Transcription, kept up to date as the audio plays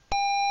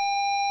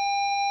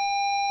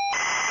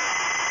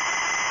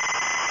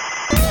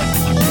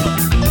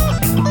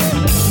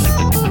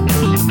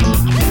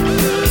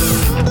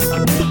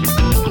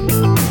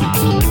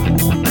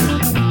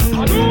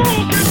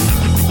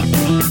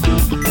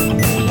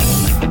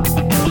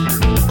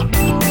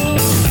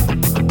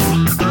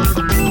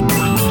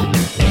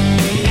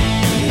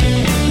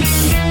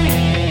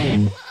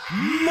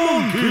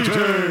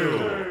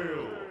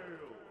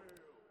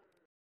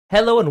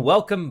Hello and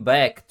welcome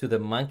back to the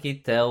Monkey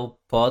Tail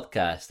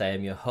podcast. I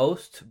am your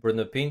host,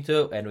 Bruno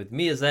Pinto, and with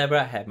me as ever,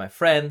 I have my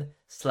friend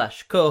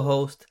slash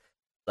co-host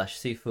slash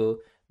Sifu,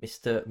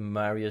 Mr.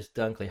 Marius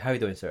Dunkley. How are you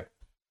doing, sir?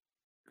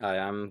 I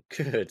am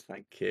good,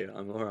 thank you.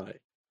 I'm all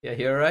right. Yeah,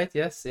 you're all right.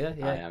 Yes, I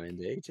yeah. am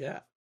indeed, yeah.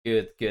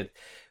 Good.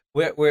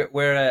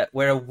 We're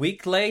a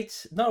week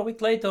late. Not a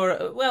week late,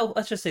 or well,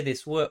 let's just say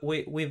this: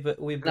 we've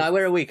No,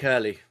 we're a week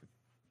early.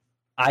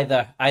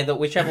 either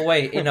whichever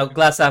way,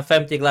 glass half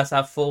empty, glass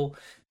half full.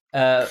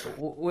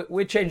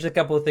 We changed a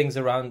couple of things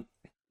around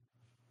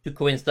to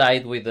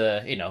coincide with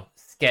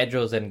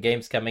schedules and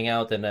games coming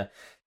out and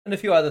a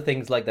few other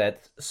things like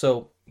that.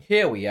 So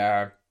here we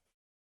are.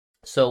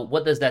 So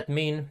what does that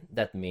mean?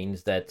 That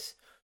means that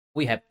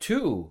we have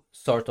two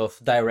sort of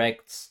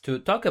directs to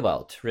talk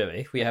about.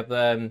 Really, we have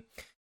the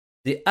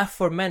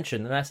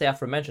aforementioned, and I say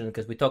aforementioned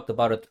because we talked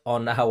about it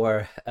on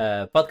our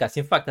podcast.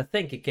 In fact, I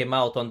think it came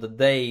out on the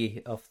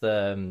day of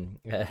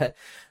the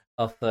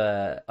of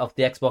the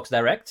Xbox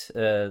Direct,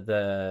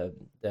 the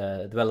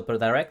developer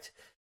Direct,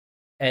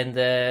 and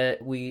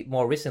we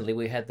more recently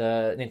we had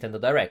the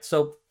Nintendo Direct.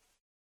 So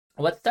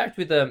let's start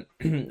with the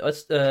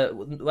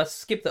let's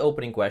skip the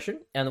opening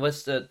question and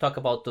let's talk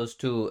about those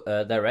two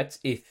directs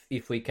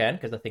if we can,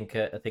 because I think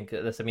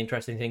that's some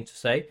interesting thing to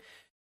say.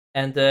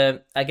 And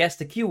I guess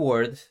the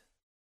keyword,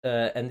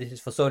 and this is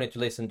for Sony to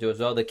listen to as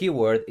well. The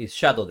keyword is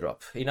shadow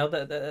drop.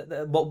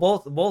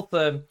 Both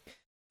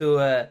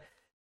to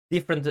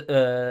different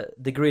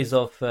degrees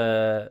of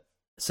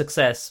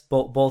success.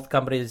 Both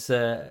companies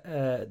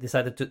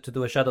decided to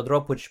do a shadow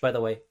drop, which, by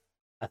the way,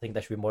 I think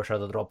there should be more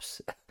shadow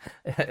drops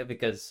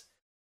because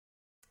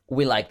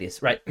we like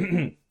this, right?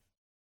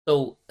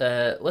 So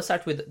let's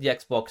start with the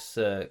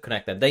Xbox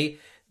Connect. Then they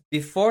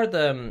before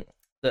they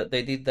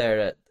did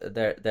their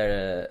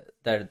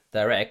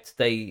direct.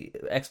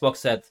 Xbox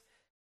said,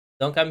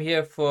 "Don't come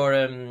here for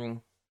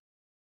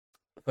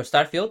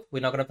Starfield.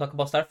 We're not going to talk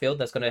about Starfield.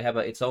 That's going to have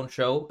its own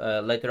show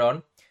later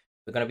on.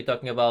 We're going to be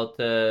talking about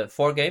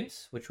four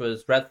games, which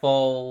was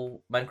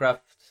Redfall,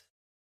 Minecraft.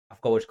 I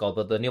forgot what it's called,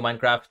 but the new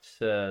Minecraft,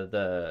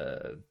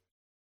 the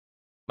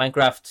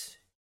Minecraft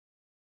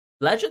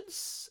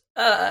Legends,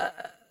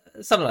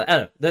 something like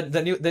that. I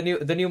don't know.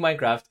 The new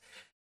Minecraft,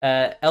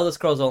 Elder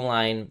Scrolls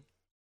Online,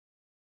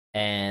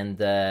 and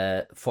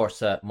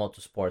Forza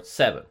Motorsport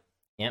 7.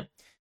 Yeah,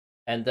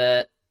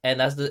 and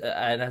as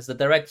the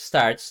direct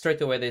starts,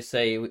 straight away they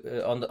say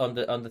on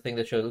the thing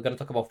that shows we're going to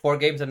talk about four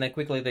games, and then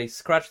quickly they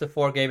scratch the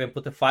four game and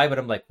put the five, and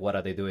I'm like, what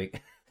are they doing?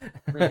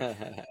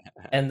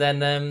 And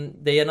then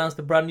they announced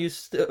a brand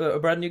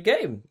new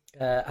game,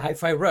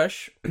 Hi-Fi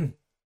Rush,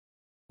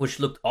 which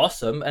looked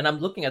awesome. And I'm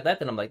looking at that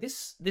and I'm like,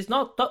 this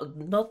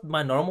not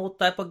my normal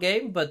type of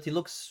game, but it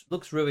looks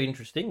really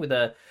interesting with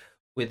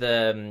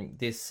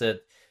this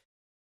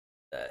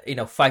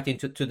fighting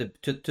to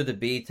the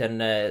beat,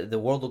 and the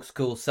world looks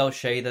cool, cell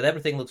shaded,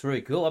 everything looks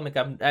really cool.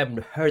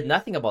 I've heard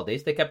nothing about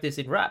this. They kept this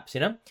in wraps,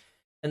 and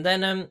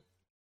then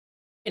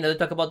they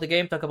talk about the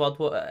game, talk about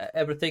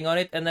everything on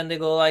it, and then they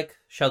go like,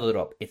 shadow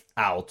drop, it's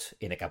out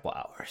in a couple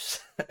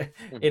hours.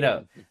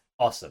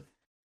 Awesome.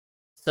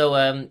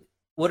 So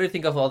what do you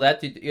think of all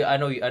that? I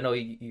know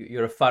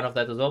you're a fan of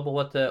that as well, but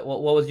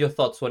what was your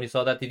thoughts when you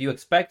saw that? Did you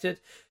expect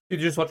it?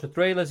 Did you just watch the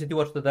trailers? Did you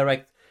watch the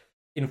direct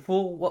in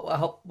full?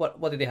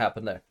 What did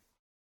happen there?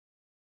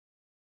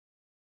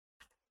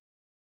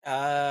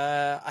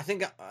 I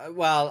think.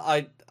 Well,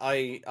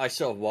 I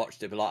sort of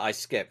watched it, but like I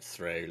skipped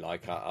through.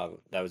 Like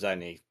there was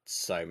only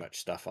so much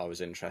stuff I was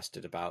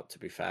interested about, to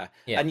be fair.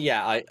 Yeah, And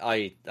yeah,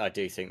 I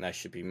do think there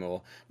should be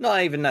more.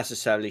 Not even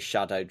necessarily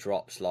shadow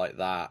drops like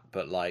that,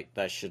 but like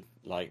there should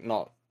like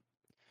not.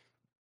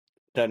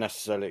 Don't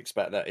necessarily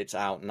expect that it's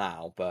out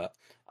now, but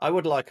I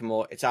would like a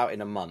more. It's out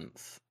in a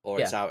month or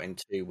yeah, it's out in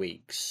 2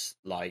 weeks,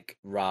 like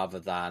rather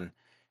than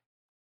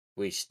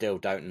we still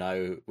don't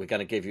know. We're going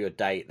to give you a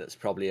date that's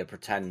probably a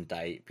pretend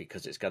date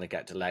because it's going to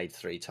get delayed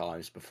 3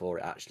 times before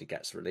it actually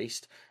gets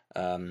released.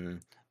 Um,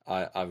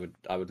 I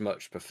would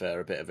much prefer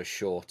a bit of a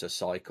shorter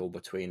cycle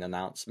between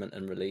announcement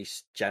and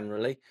release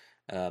generally.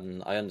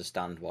 I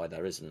understand why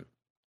there isn't,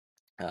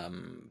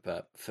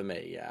 but for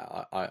me,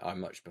 yeah, I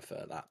much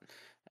prefer that.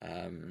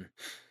 Um,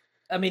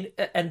 I mean,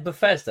 and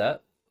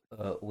Bethesda,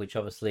 which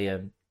obviously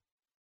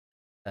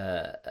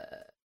uh,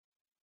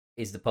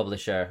 is the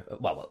publisher.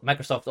 Well,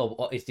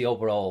 Microsoft is the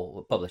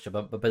overall publisher,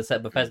 but Bethesda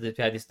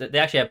they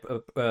actually have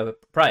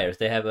priors.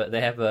 They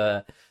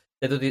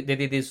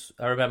did this.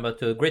 I remember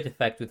to a great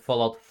effect with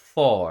Fallout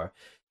 4.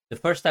 The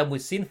first time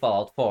we've seen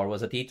Fallout 4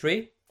 was at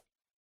E3,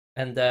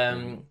 and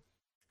mhm.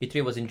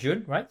 E3 was in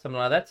June, right? Something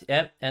like that.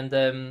 Yeah, and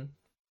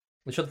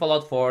they showed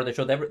Fallout 4. They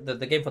showed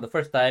the game for the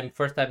first time.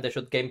 First time they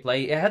showed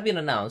gameplay. It had been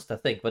announced, I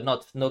think, but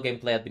no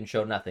gameplay had been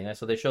shown. Nothing. Right?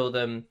 So they showed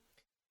them.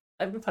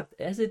 In fact,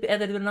 had it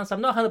been announced?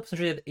 I'm not 100%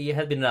 sure it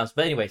had been announced.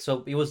 But anyway,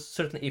 so it was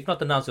certainly, if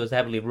not announced, it was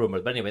heavily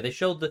rumored. But anyway, they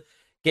showed the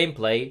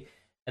gameplay,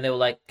 and they were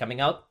like coming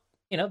out,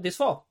 this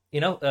fall.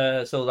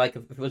 So like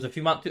it was a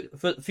few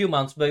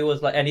months, but it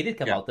was like, and it did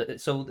come Yeah. out.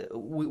 So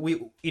we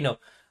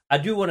I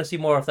do want to see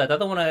more of that. I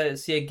don't want to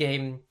see a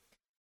game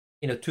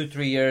 2,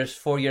 3 years,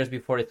 4 years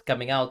before it's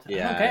coming out. I don't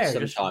Yeah, care.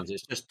 Just sometimes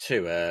it's just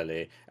too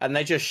early, and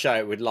they just show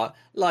it with like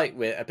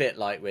with a bit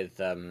like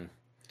with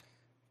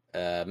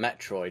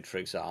Metroid, for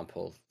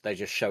example. They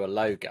just show a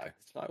logo.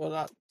 It's like, well,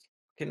 that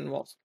fucking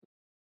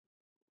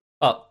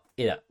oh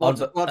yeah, what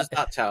does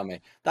that tell me?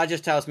 That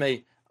just tells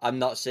me I'm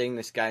not seeing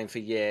this game for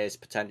years,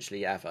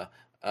 potentially ever.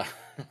 Uh,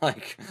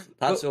 like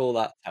that's all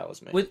that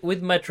tells me.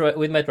 with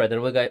Metroid,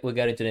 and we'll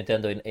get into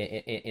Nintendo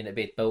in a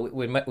bit. But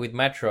with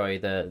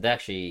Metroid, they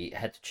actually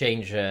had to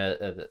change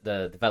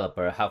the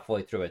developer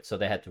halfway through it, so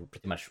they had to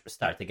pretty much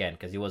start again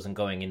because he wasn't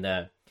going in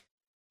the,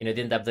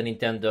 didn't have the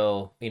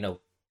Nintendo,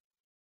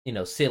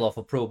 seal of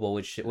approval,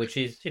 which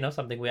is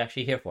something we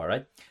actually here for,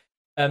 right?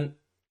 Um.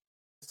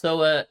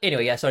 So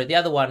anyway, yeah, sorry. The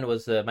other one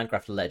was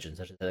Minecraft Legends.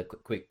 I just had a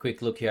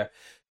quick look here.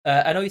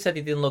 I know you said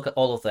you didn't look at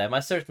all of them.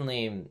 I skipped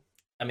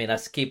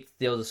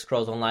the Elder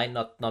Scrolls Online.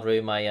 Not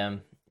really my Yeah,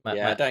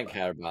 I don't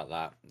care about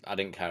that. I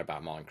didn't care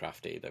about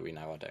Minecraft either. We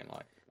know I don't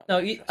like. No,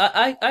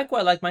 I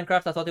quite like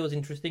Minecraft. I thought it was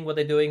interesting what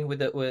they're doing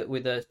with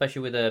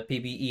especially with the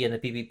PvE and the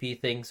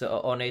PvP things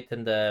on it,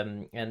 and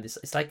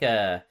it's like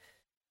a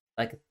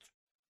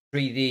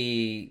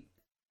 3D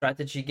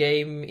strategy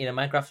game in a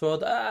Minecraft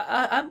world.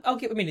 I'll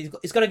give. I mean,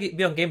 it's gonna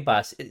be on Game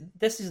Pass.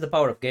 This is the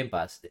power of Game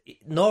Pass.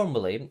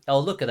 Normally,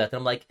 I'll look at that and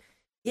I'm like,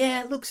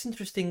 yeah, it looks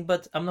interesting,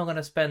 but I'm not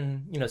gonna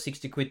spend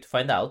 60 quid to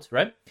find out,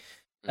 right?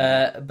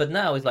 But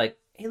now it's like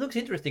it looks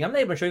interesting. I'm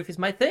not even sure if it's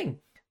my thing,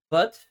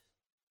 but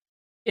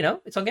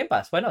it's on Game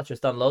Pass. Why not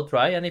just download,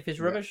 try, and if it's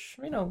rubbish,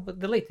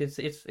 delete.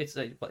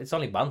 It's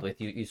only bandwidth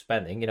you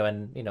spending,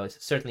 and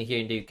it's certainly here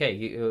in the UK.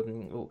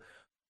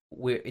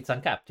 It's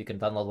uncapped. You can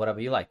download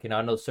whatever you like.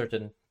 I know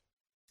certain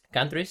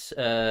countries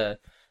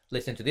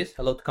listen to this.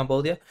 Hello to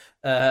Cambodia.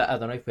 I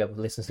don't know if we have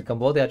listeners to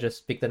Cambodia. I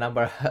just pick the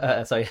number.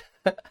 Sorry,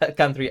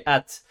 country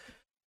at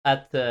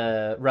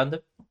random.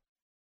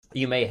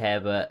 You may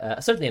have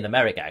certainly in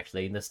America,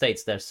 actually in the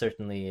States. There's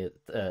certainly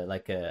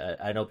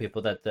I know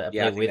people that play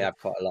with. They have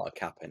quite a lot of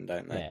capping,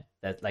 don't they? Yeah,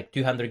 that like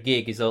 200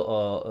 gig is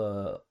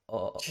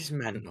which is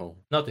mental.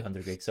 Not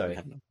 200 gig. Sorry.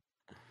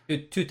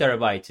 2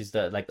 terabytes is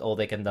all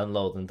they can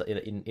download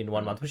in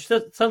 1 month, which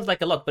sounds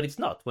like a lot, but it's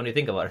not when you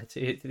think about it.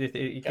 You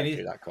can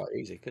do that quite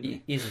easy, couldn't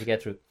you? Easily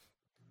get through.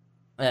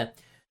 The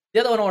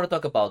other one I want to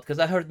talk about, because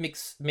I heard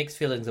mixed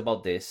feelings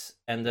about this,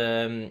 and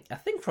I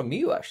think from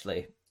you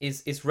actually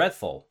is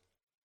Redfall,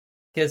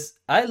 because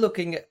I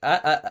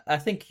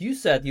think you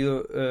said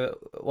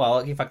well,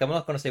 in fact, I'm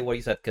not going to say what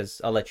you said because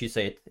I'll let you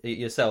say it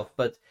yourself,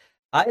 but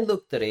I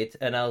looked at it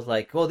and I was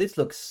like, well, this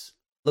looks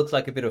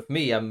like a bit of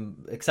me.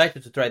 I'm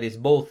excited to try this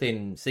both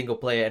in single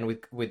player and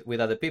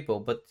with other people.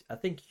 But I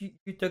think you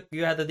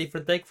had a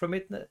different take from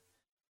it.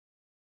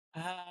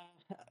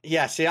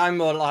 Yeah, see, I'm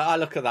more like I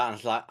look at that and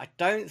it's like I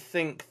don't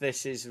think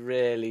this is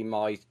really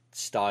my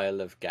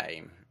style of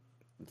game.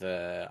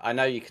 I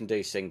know you can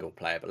do single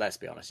player, but let's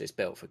be honest, it's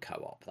built for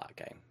co-op. That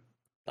game,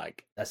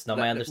 like that's not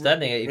my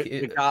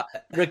understanding.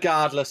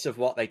 Regardless of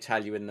what they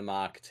tell you in the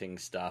marketing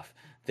stuff,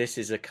 this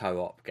is a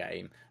co-op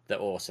game that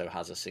also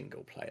has a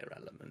single player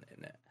element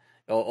in it,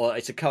 or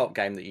it's a co-op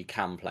game that you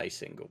can play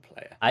single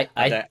player. I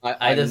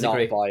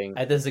disagree.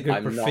 I disagree.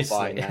 I'm not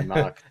buying their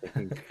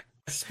marketing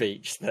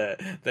speech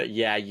that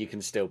yeah, you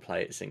can still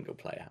play it single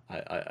player.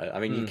 I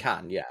mean you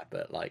can, yeah,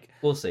 but like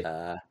we'll see.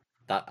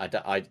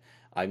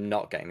 I'm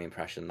not getting the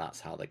impression that's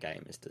how the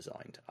game is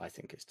designed. I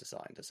think it's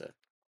designed as a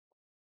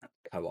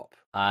co-op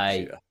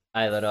shooter.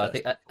 I don't know.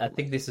 I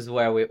think this is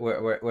where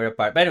we're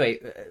apart. But anyway,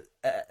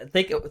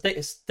 take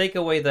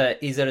away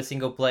the is there a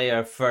single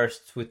player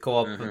first with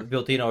co-op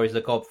built in, or is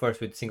the co-op first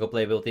with single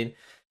player built in?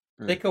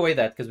 Take away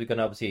that because we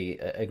can obviously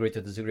agree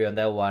to disagree on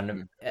that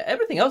one.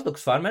 Everything else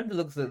looks fun, man. It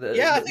looks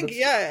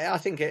I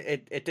think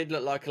it did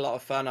look like a lot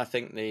of fun. I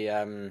think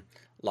the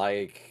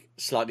like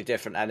slightly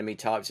different enemy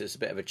types. It's a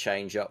bit of a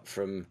change up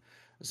from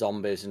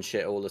zombies and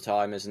shit all the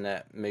time, isn't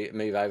it?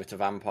 Move over to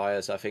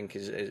vampires. I think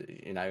is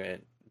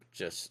it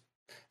just.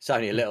 It's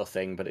only a little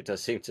thing, but it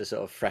does seem to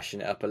sort of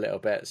freshen it up a little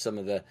bit. Some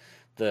of the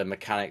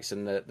mechanics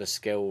and the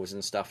skills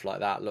and stuff like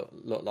that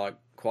look like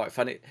quite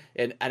fun.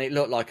 And it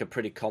looked like a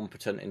pretty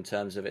competent in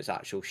terms of its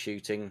actual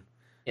shooting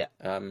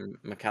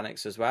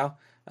mechanics as well.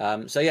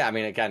 So yeah, I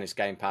mean, again, it's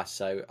Game Pass,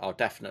 so I'll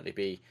definitely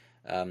be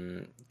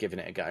giving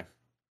it a go.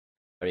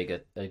 Very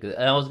good, very good.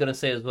 And I was gonna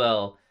say as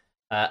well,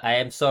 I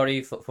am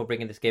sorry for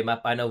bringing this game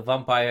up. I know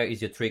vampire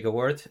is your trigger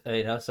word,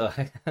 so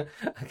as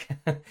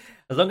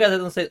long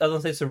as I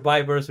don't say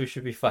survivors, we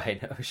should be fine.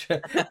 we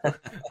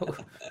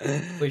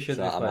should.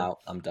 So I'm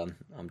out. I'm done.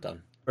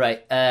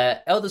 Right.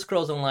 Elder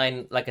Scrolls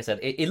Online, like I said,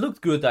 it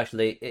looked good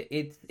actually.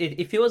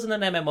 If it wasn't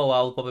an MMO,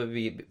 I would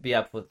probably be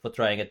up for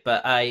trying it.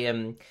 But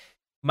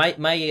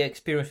my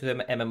experience with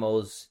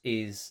MMOs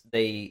is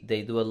they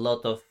do a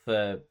lot of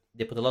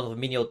they put a lot of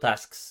menial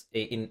tasks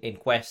in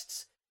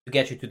quests to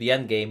get you to the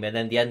end game, and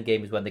then the end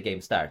game is when the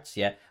game starts.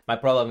 Yeah, my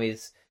problem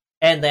is,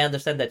 and I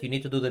understand that you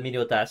need to do the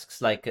menial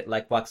tasks like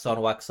wax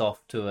on, wax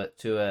off to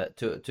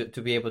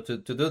be able to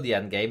do the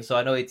end game. So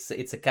I know it's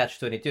a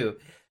catch-22,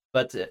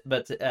 but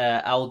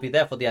I will be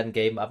there for the end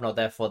game. I'm not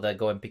there for the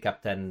go and pick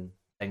up 10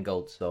 10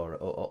 golds or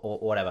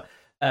whatever.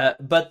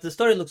 But the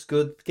story looks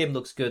good, the game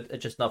looks good,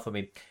 it's just not for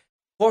me.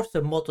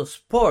 Forza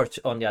Motorsport,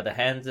 on the other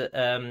hand,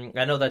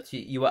 I know that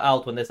you were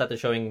out when they started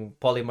showing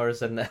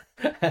polymers and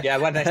yeah,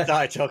 when they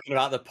started talking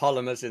about the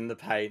polymers in the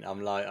paint,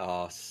 I'm like,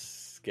 oh,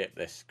 skip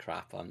this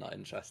crap. I'm not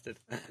interested.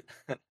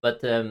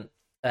 But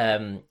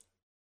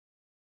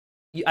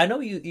I know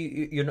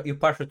you're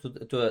partial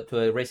to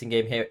a racing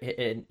game here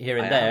and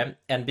there,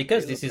 and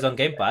because this is on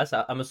Game Pass,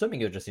 I'm assuming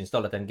you just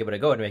install it and give it a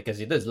go anyway, because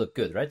it does look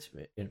good, right?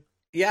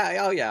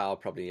 Yeah, I'll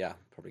probably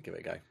give it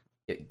a go.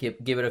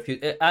 Give it a few.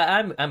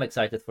 I'm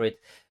excited for it.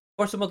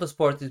 Forza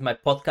Motorsport is my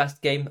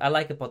podcast game. I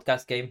like a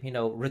podcast game.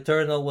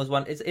 Returnal was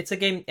one. It's a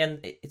game,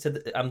 and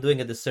I'm doing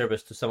a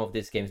disservice to some of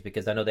these games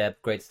because I know they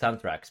have great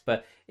soundtracks,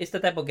 but it's the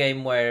type of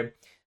game where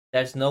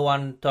there's no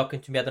one talking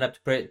to me. I don't have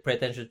to pay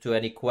attention to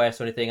any quest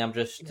or anything. I'm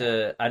just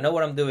I know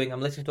what I'm doing.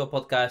 I'm listening to a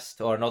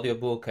podcast or an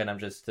audiobook, and I'm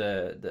just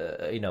going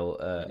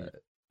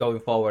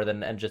forward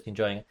and just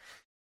enjoying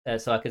it.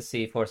 So I could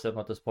see Forza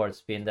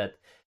Motorsports being that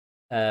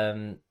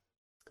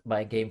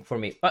my game for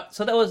me.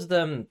 So that was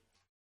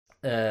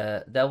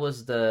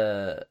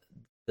the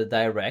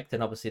direct,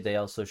 and obviously they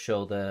also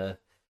show the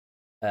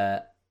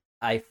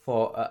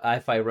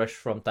Hi-Fi Rush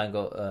from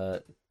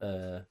Tango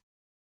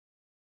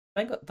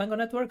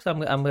Networks.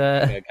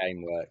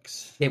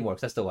 GameWorks.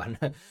 GameWorks, that's the one.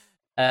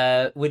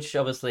 Which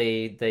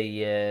obviously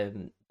they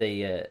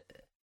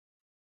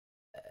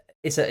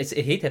it's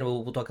a hit, and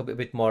we'll talk a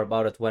bit more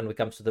about it when we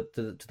come to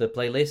the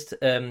playlist.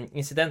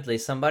 Incidentally,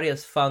 somebody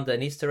has found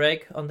an Easter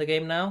egg on the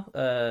game now.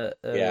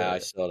 Yeah, I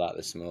saw that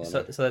this morning.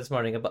 So this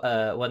morning,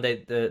 when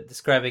they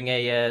describing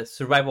a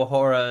survival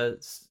horror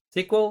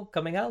sequel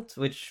coming out,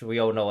 which we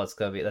all know what's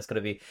gonna be. That's gonna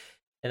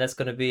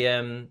be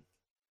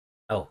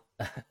oh.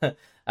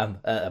 I'm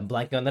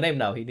blanking on the name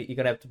now. You're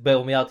gonna have to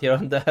bail me out here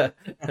on the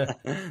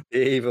The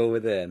Evil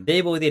Within. The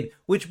Evil Within,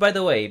 which, by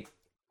the way,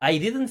 I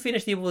didn't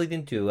finish The Evil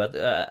Within 2.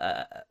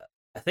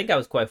 I think I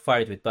was quite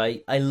fired with,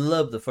 but I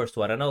love the first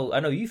one. I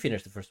know you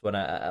finished the first one.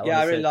 I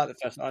really like the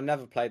first one. I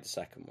never played the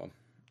second one.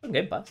 On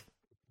Game Pass.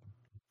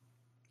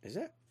 Is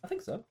it? I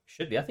think so.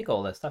 Should be. I think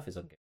all that stuff is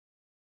on Game.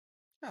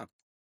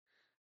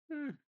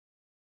 Oh.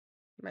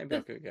 Maybe I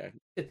could go.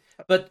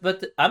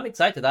 But I'm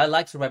excited. I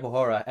like survival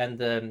horror,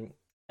 and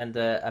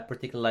I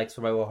particularly like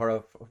survival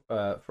horror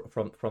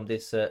from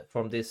this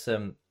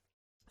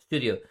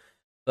studio.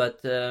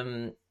 But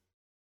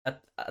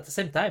at the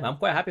same time, I'm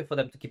quite happy for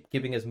them to keep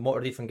giving us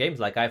more different games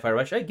like Hi-Fi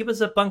Rush. Hey, give us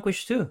a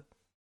Vanquish too.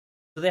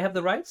 Do they have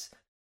the rights?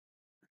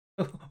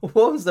 Who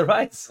owns the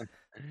rights?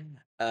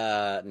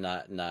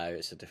 No,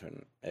 it's a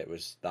different. That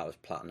was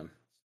Platinum.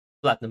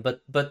 Platinum,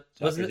 but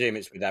so I presume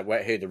it's with that.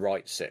 Who the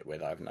rights sit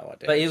with, I have no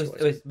idea. But it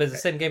was the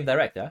same game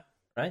director,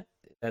 right?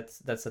 That's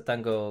the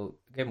Tango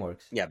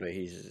GameWorks. Yeah, but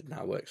he's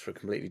now works for a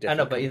completely different.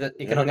 I know, but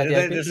he cannot get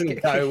the IP. It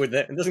doesn't go with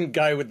it. It doesn't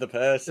go with the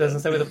person. It doesn't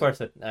stay with the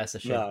person. That's a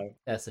shame. No,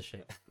 that's a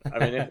shame. I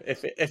mean,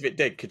 if it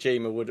did,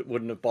 Kojima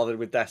wouldn't have bothered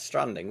with Death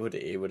Stranding, would he?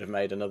 He would have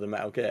made another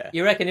Metal Gear.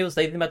 You reckon he will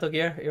stay in Metal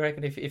Gear? You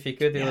reckon if he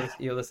could,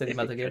 he will stay in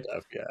Metal Gear?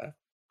 Yeah.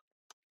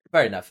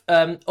 Fair enough.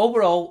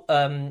 Overall,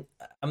 I'm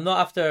not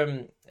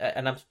after,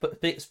 and I'm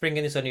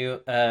springing this on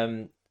you.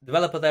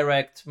 Developer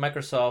Direct,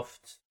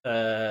 Microsoft,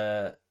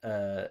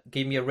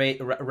 gave me a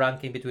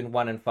ranking between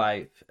 1 and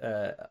 5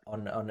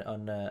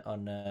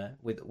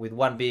 with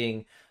 1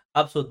 being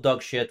absolute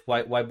dog shit.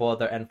 Why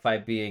bother? And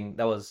 5 being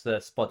that was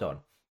spot on.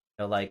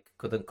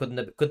 Couldn't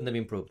have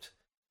improved.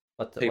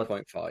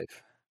 2.5.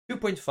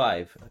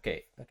 2.5.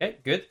 Okay,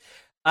 good.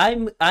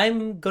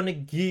 I'm gonna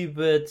give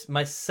it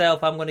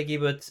myself. I'm gonna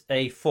give it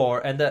a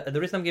 4, and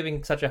the reason I'm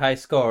giving such a high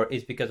score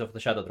is because of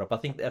the Shadow Drop. I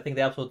think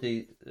they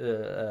absolutely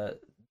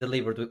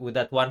delivered with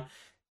that one.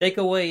 Take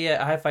away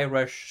Hi-Fi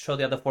Rush, show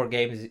the other 4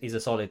 games is a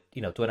solid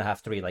 2.5,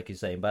 3, like you're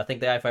saying. But I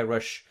think the Hi-Fi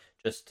Rush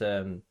just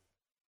it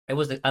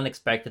was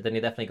unexpected, and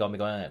it definitely got me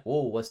going.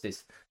 Whoa, what's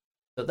this?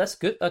 So that's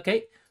good.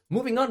 Okay,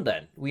 moving on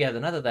then. We had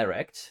another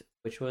Direct,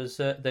 which was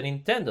the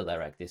Nintendo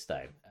Direct this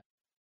time,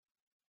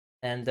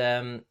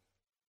 and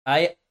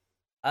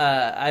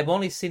I've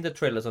only seen the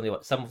trailers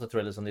some of the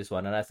trailers on this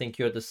one, and I think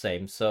you're the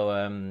same. So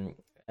and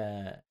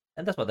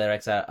that's what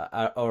Directs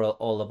are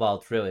all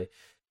about, really.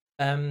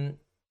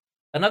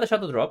 Another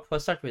Shadow Drop.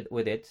 Let's start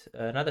with it.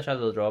 Another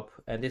Shadow Drop,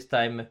 and this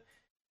time it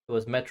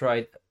was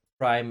Metroid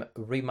Prime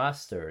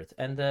Remastered.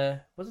 And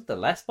was it the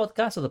last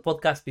podcast or the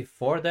podcast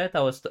before that?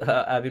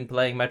 I've been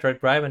playing Metroid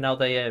Prime, and now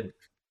they.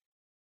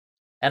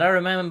 And I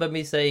remember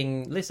me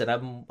saying, "Listen,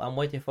 I'm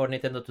waiting for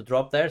Nintendo to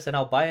drop theirs, and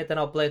I'll buy it and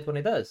I'll play it when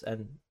it does."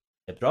 And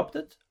they dropped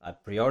it. I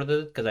pre-ordered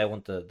it because I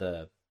want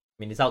the. I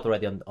mean, it's out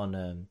already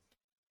on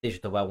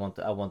digital. But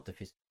I want the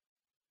physical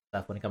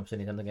stuff when it comes to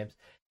Nintendo games.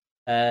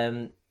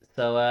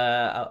 So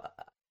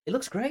it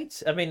looks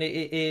great. I mean,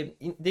 the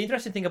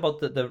interesting thing about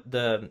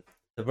the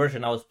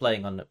version I was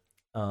playing on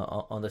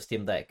the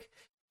Steam Deck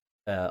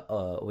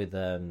with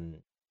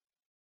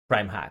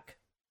Prime Hack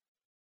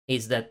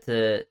is that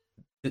to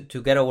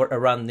get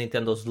around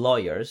Nintendo's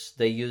lawyers,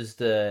 they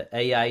used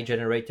AI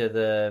generated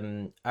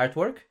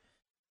artwork.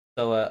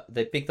 So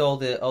they picked all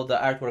the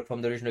artwork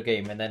from the original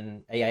game and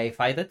then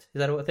AI-fied it. Is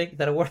that a thing? Is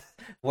that a word?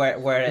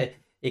 Where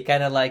it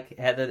kind of like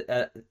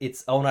had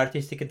its own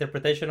artistic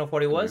interpretation of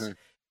what it was, Hmm.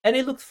 and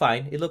it looked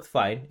fine. It looked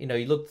fine.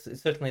 It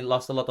certainly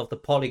lost a lot of the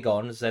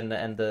polygons and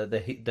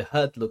the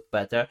HUD looked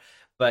better,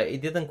 but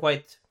it didn't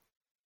quite.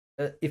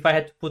 If I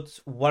had to put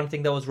one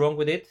thing that was wrong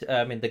with it,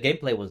 I mean the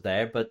gameplay was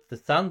there, but the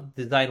sound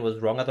design was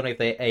wrong. I don't know if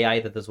they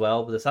AI'd it as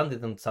well, but the sound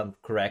didn't sound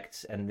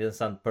correct and didn't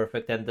sound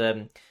perfect, and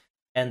the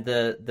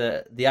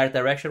art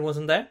direction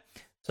wasn't there.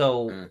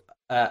 So Mm.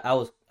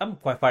 I'm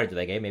quite far into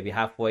the game, maybe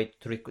halfway,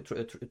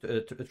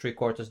 three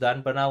quarters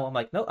done. But now I'm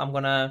like, no, I'm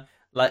gonna,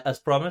 like as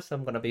promised,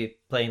 I'm gonna be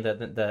playing the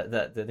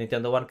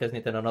Nintendo one because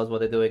Nintendo knows what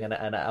they're doing, and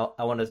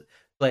I want to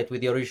play it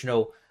with the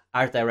original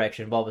art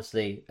direction. But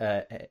obviously,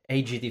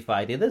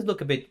 AGDified. It does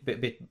look a bit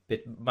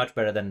much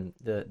better than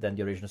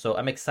the original. So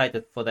I'm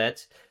excited for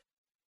that.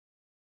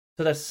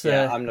 So that's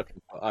Yeah, I'm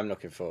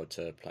looking forward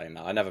to playing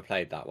that. I never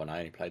played that one. I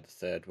only played the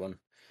third one.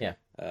 yeah,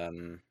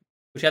 Um,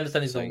 which I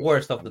understand is the so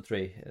worst of the um,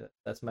 three.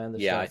 That's my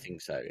yeah, I understanding.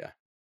 think so. Yeah,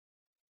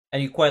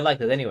 And you quite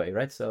liked it anyway,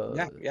 right?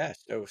 yeah, So yeah.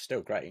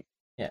 Still great.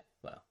 yeah,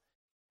 well,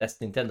 that's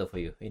Nintendo for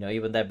you.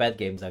 Even their bad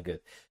games are good.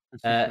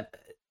 Uh,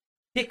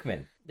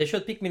 Pikmin. They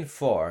showed Pikmin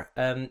 4.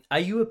 Are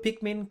you a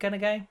Pikmin kind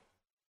of guy?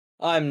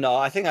 I'm not.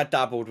 I think I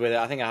dabbled with it.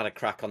 I think I had a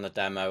crack on the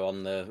demo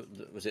on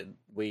was it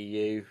Wii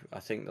U? I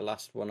think the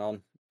last one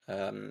on.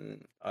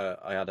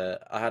 I had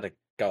a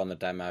go on the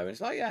demo. And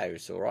it's like, yeah, it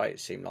was all right. It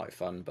seemed like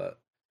fun, but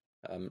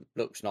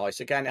looks nice.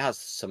 Again, it has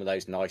some of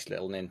those nice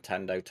little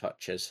Nintendo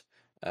touches.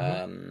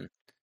 Mm-hmm. Um,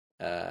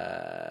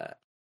 uh,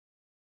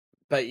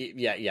 but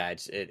yeah,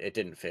 it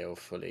didn't feel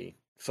fully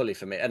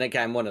for me. And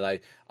again, one of those.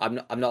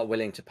 I'm not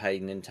willing to pay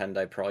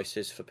Nintendo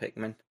prices for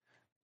Pikmin.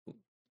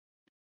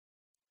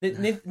 The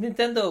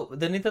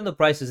Nintendo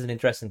price is an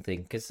interesting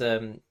thing because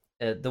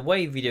the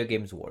way video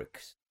games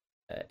works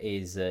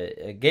is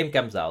a game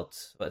comes out.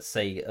 Let's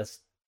say,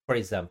 for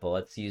example,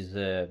 let's use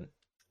an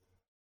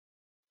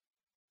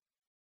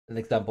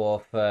example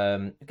of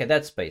okay,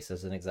 Dead Space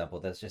as an example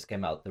that just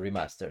came out, the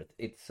remastered.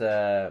 It's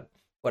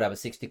whatever,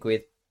 60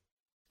 quid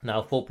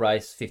now, full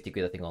price 50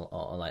 quid, I think,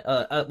 online.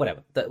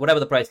 Whatever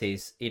the price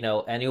is,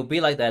 and it'll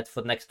be like that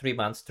for the next 3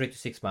 months, 3 to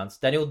 6 months.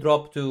 Then it'll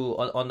drop to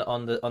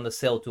on the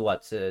sale to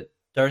what,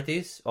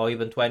 30s or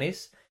even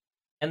 20s,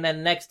 and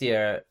then next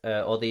year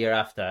or the year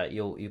after,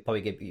 you'll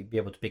probably be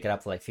able to pick it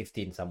up for like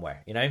 15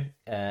 somewhere.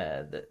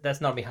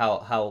 That's normally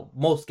how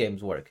most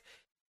games work.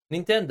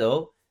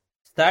 Nintendo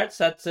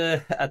starts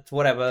at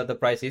whatever the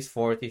price is,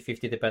 40,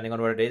 50, depending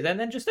on what it is, and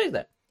then just stays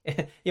there.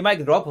 You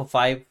might drop for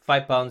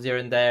 £5 here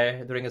and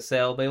there during a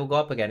sale, but it will go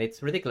up again.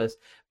 It's ridiculous.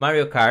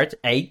 Mario Kart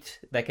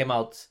 8 that came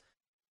out,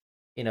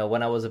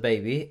 when I was a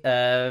baby,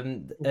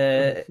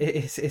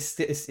 is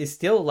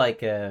still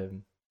like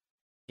 30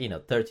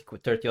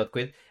 odd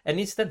quid, and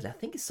instantly I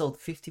think it sold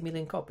 50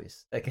 million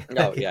copies.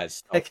 Oh yeah,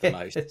 it's off the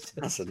most, It's just,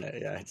 hasn't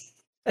it? Yeah, it's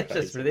it's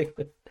just crazy.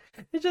 ridiculous.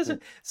 It's just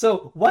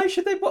so why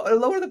should they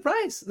lower the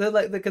price? They're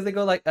like, because they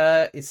go like,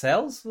 it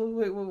sells.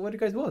 What do you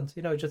guys want?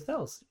 It just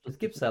sells. Just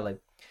keep selling.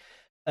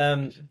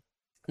 Um,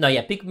 no,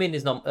 yeah, Pikmin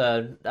is not.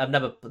 I've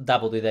never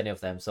dabbled with any of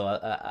them, so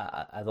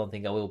I don't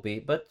think I will be.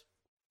 But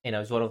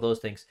it's one of those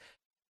things.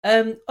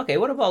 Okay,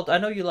 what about? I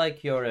know you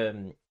like your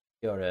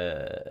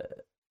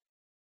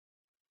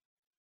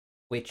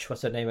witch.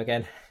 What's her name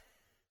again?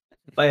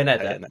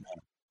 Bayonetta. Yeah,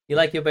 You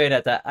like your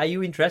Bayonetta. Are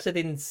you interested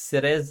in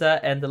Cereza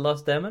and the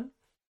Lost Demon?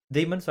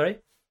 Demon, sorry.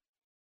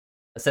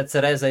 I said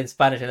Cereza in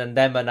Spanish and then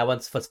Demon. I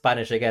went for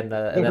Spanish again,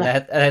 and then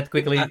I had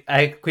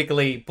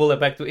quickly pull it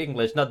back to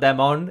English. Not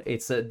demon,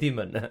 it's a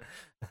demon.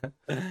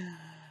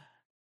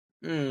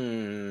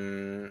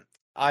 Hmm.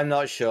 I'm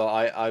not sure.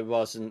 I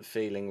wasn't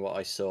feeling what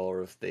I saw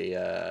of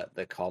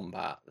the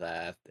combat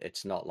there.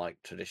 It's not like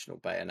traditional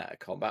Bayonetta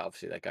combat.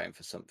 Obviously, they're going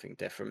for something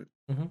different.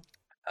 Hmm.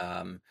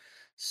 Um,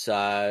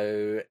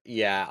 so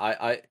yeah,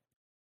 I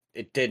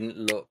it didn't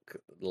look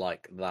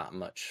like that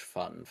much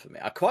fun for me.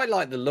 I quite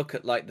like the look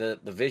at like the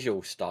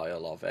visual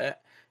style of it.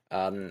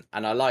 And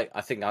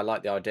I think I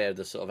like the idea of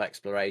the sort of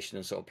exploration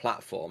and sort of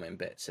platforming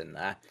bits in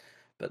there.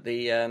 But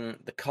the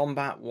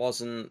combat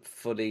wasn't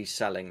fully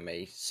selling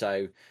me.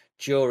 So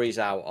jury's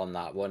out on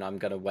that one. I'm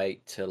gonna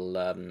wait till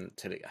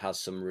it has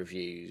some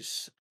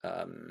reviews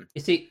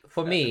You see,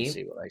 for and me,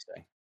 see what they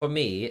say.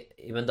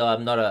 even though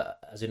I'm not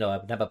as you know,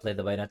 I've never played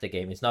the Bayonetta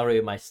game. It's not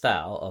really my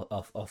style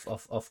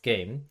of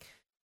game.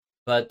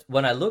 But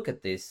when I look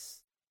at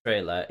this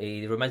trailer,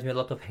 it reminds me a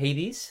lot of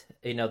Hades.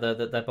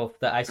 The type of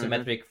the Hmm.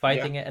 isometric Yeah.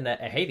 fighting, and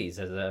Hades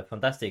has a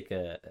fantastic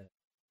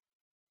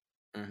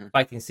Hmm.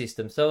 fighting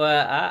system. So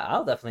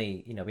I'll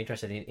definitely be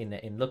interested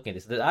in looking at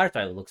this. The art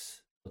style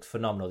looks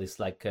phenomenal. It's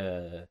like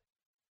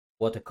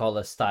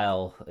watercolor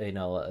style,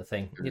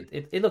 thing.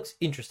 It looks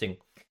interesting.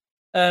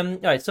 All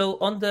right. So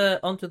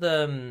onto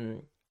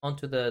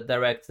the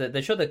direct,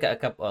 they showed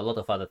a lot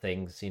of other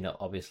things.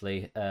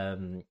 Obviously, a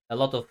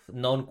lot of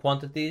known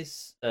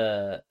quantities,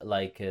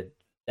 like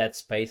Dead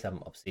Space. I'm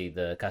obviously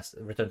the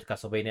Return to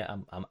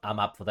Castlevania. I'm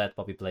up for that.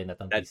 Probably playing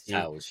that on Dead PC.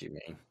 Cells, you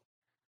mean?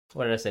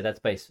 what did I say? Dead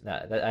Space. No, I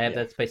have Yeah.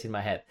 Dead Space in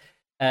my head.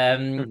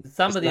 There's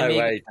Somebody no amigo.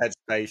 way Dead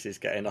Space is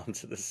getting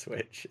onto the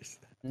Switch.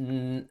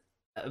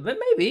 But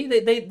maybe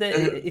they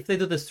if they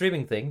do the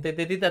streaming thing, they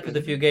did that with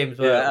a few games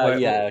Yeah,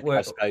 yeah,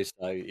 I suppose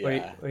so.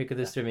 Yeah, where you could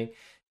do streaming,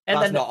 and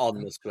that's then not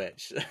on the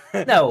Switch.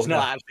 no, It's no,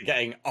 not actually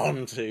getting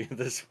onto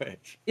the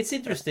Switch. it's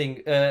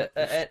interesting.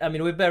 I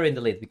mean, we're very in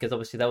the lead because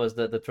obviously that was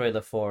the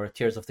trailer for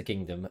Tears of the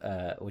Kingdom,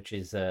 which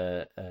is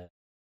the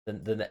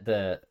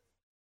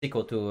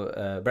sequel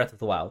to Breath of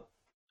the Wild.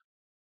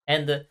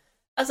 And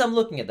as I'm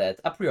looking at that,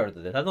 I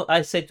pre-ordered it.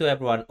 I say to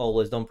everyone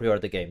always, don't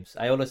pre-order games.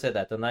 I always say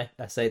that, don't I?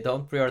 I say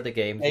don't pre-order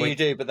games. Yeah, you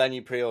do, but then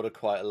you pre-order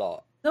quite a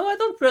lot. No, I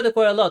don't pre-order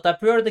quite a lot. I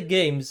pre-order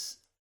games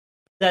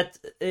that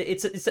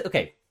it's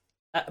okay.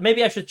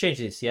 Maybe I should change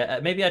this. Yeah,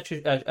 maybe I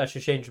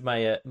should change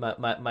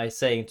my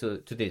saying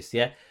to this.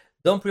 Yeah,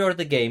 don't pre-order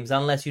the games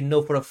unless you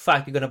know for a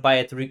fact you're gonna buy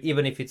it,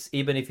 even if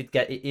it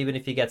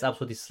gets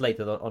absolutely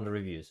slated on the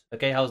reviews.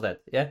 Okay, how's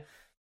that? Yeah.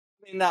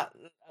 I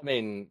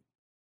mean,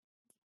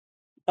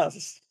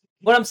 that's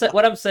What I'm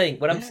saying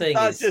that's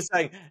is just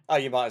saying. Oh,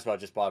 you might as well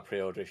just buy a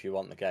pre-order if you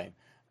want the game.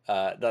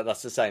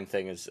 That's the same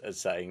thing as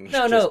saying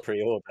just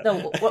pre-order.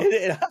 no.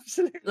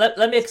 Absolutely.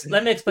 Let me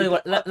explain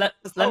what let me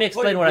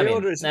explain what I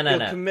mean. No.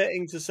 You're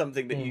committing to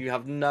something that you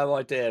have no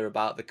idea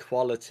about the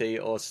quality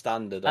or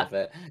standard of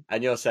it,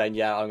 and you're saying,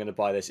 "Yeah, I'm going to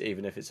buy this,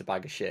 even if it's a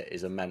bag of shit."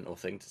 Is a mental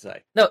thing to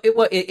say. No,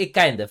 it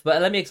kind of,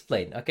 but let me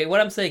explain. Okay,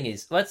 what I'm saying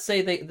is, let's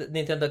say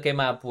Nintendo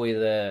came up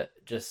with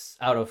just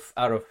out of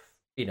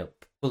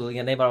pulling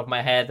a name out of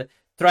my head,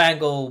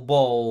 Triangle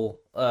Ball,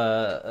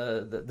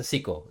 the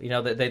sequel.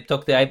 They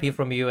took the IP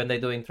from you and they're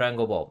doing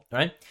Triangle Ball,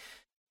 right?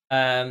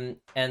 And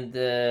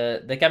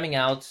they're coming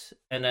out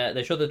and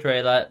they show the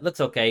trailer.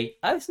 Looks okay.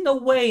 There's no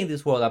way in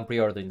this world I'm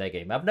pre-ordering that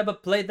game. I've never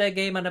played that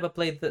game. I never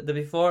played the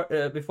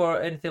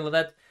before anything like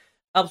that.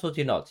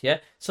 Absolutely not. Yeah.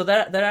 So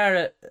there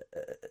are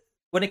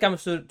when it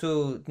comes to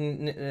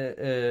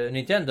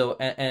Nintendo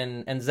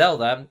and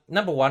Zelda.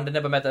 Number one, they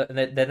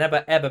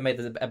never ever made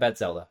a bad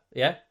Zelda.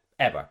 Yeah,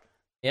 ever.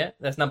 Yeah,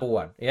 that's number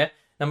one. Yeah.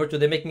 Number two,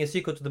 they're making a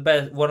sequel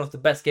to one of the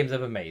best games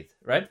ever made.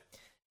 Right.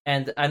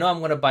 And I know I'm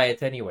gonna buy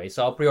it anyway,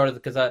 so I'll pre-order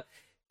it because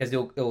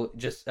it'll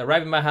just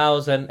arrive in my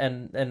house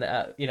and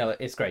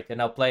it's great, and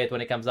I'll play it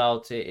when it comes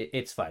out.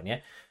 It's fine,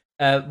 yeah.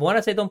 When I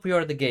say don't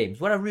pre-order the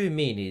games, what I really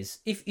mean is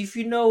if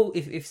you know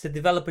if it's a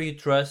developer you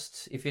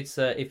trust, if it's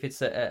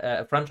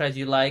a franchise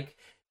you like,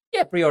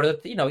 yeah, pre-order.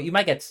 You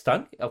might get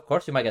stung. Of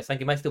course, you might get stung.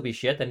 It might still be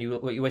shit, and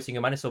you're wasting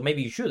your money. So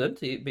maybe you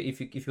shouldn't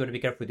if you want to be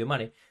careful with your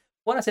money.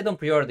 When I say don't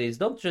pre-order these,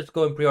 don't just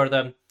go and pre-order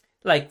them.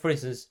 Like for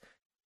instance.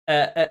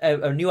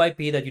 A new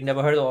IP that you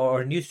never heard of,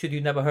 or a new studio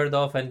you never heard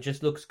of, and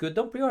just looks good,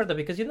 don't pre-order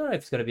because you don't know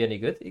if it's going to be any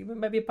good. It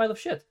might be a pile of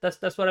shit.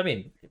 That's what I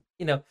mean.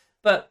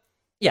 But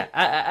yeah,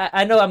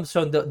 I know I'm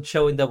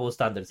showing double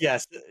standards.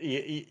 Yes,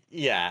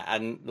 yeah,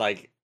 and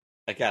like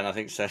again, I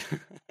think so.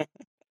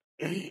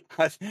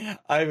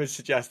 I would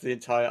suggest the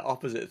entire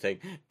opposite thing.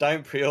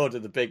 Don't pre-order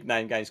the big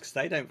name games because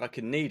they don't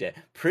fucking need it.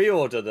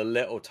 Pre-order the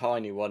little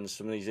tiny ones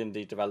from these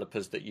indie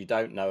developers that you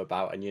don't know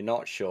about and you're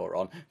not sure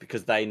on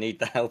because they need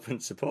the help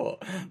and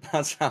support.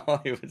 That's how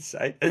I would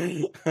say.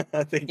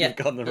 I think you've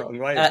gone the wrong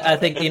way. I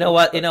think you know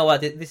what.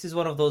 This is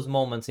one of those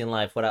moments in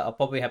life where I'll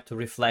probably have to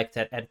reflect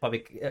and probably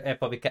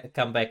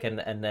come back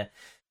and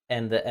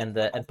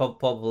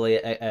probably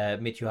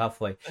meet you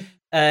halfway.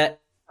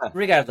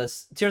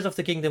 Regardless, Tears of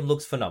the Kingdom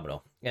looks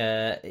phenomenal.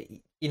 I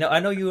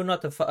know you're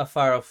not a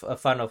fan of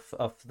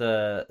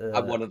the.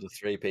 I'm one of the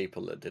three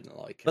people that didn't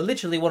like it. But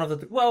literally one of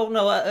the. Well,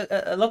 no,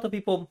 a lot of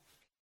people.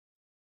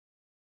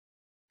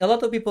 A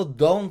lot of people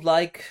don't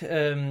like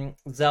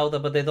Zelda,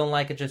 but they don't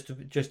like it just to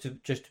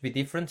be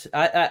different.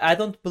 I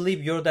don't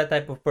believe you're that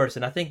type of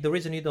person. I think the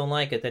reason you don't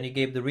like it, and you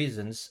gave the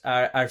reasons,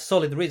 are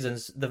solid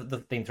reasons.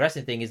 The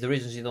interesting thing is the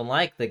reasons you don't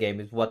like the game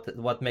is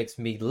what makes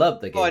me love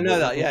the game. Oh, I know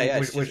that. Yeah.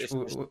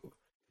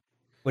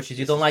 Which is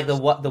you don't like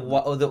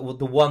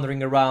the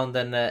wandering around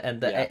and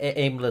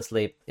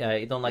aimlessly.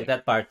 You don't like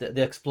that part,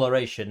 the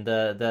exploration,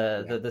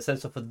 the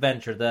sense of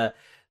adventure,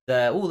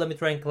 let me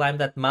try and climb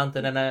that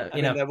mountain and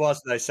there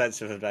was no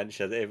sense of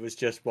adventure. It was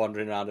just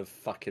wandering around a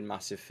fucking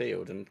massive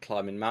field and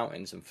climbing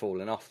mountains and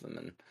falling off them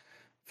and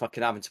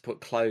fucking having to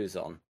put clothes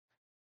on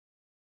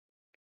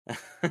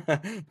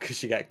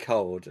because you get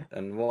cold.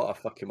 And what a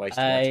fucking waste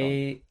of my time.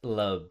 I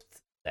loved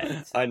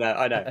that. I know.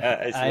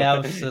 I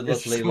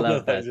absolutely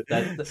love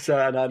that. So,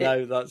 and I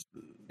know that's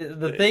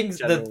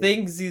the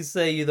things you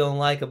say you don't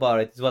like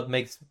about it is what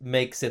makes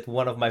it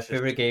one of my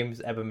favorite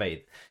games ever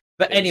made.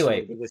 But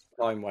anyway, the biggest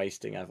time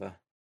wasting ever.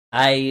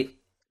 I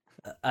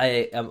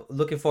am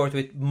looking forward to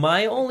it.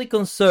 My only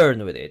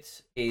concern with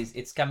it is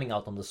it's coming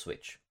out on the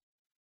Switch.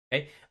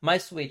 Okay, my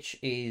Switch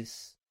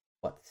is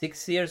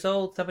 6 years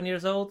old, 7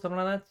 years old,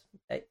 something like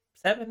that.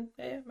 7,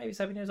 maybe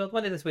 7 years old.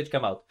 When did the Switch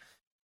come out?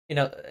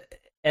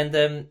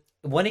 And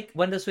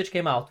when the Switch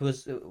came out, it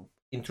was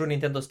in true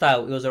Nintendo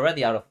style. It was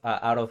already outdated.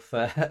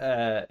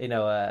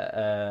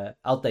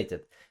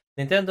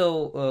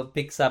 Nintendo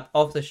picks up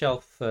off the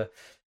shelf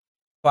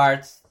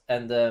parts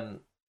and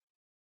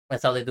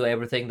That's how they do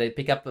everything. They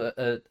pick up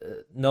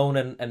known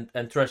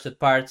and trusted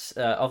parts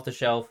off the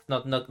shelf,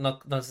 not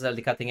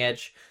necessarily cutting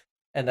edge,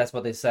 and that's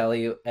what they sell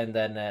you. And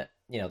then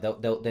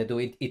they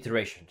do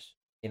iterations.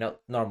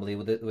 Normally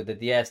with the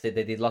DS they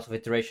did lots of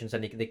iterations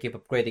and they keep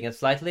upgrading it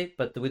slightly.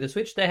 But with the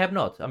Switch they have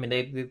not. I mean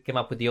they came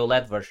up with the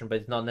OLED version, but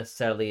it's not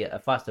necessarily a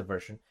faster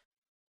version.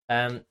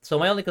 So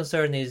my only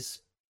concern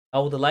is I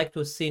would like to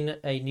have seen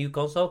a new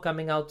console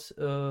coming out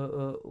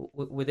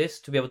with this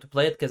to be able to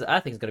play it, because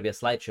I think it's going to be a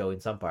slideshow in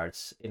some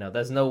parts.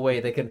 There's no way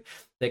they can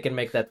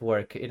make that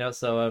work.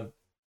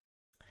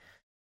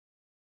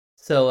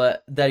 So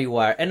there you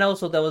are. And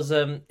also there was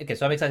okay,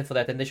 so I'm excited for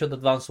that. And they showed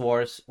Advance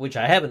Wars, which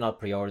I have not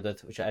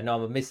pre-ordered, which I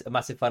know I'm a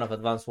massive fan of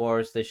Advance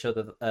Wars. They showed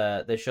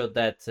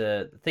that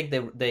I think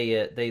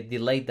they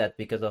delayed that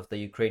because of the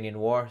Ukrainian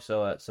war.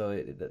 So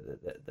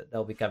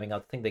that'll be coming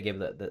out. I think they gave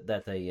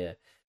that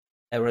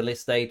a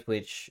release date,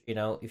 which if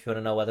you want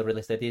to know what the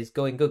release date is,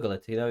 go and Google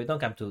it. You don't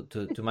come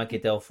to Monkey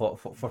Tail for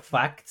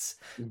facts.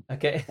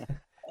 Okay.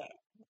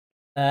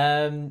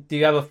 Do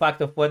you have a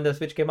fact of when the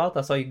Switch came out?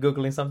 I saw you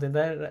googling something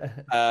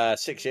there.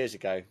 6 years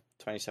ago,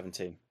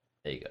 2017.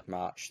 There you go.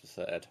 March the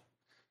 3rd.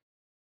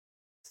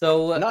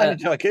 So not only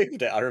did I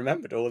googled it, I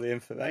remembered all the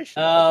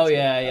information. Oh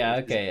yeah,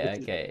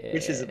 okay.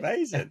 Which is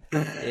amazing.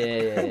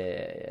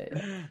 Yeah.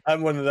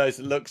 I'm one of those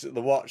that looks at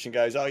the watch and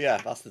goes, "Oh yeah,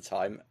 that's the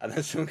time," and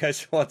then someone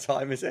goes, "What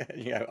time is it?"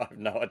 And you go, "I have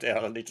no idea.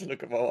 I need to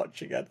look at my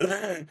watch again."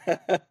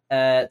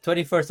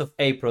 21st of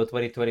April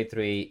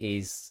 2023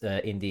 is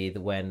indeed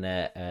when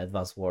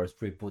Advance Wars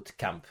Reboot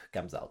Camp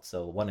comes out.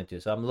 So 1 and 2.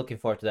 So I'm looking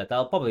forward to that.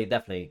 I'll probably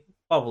definitely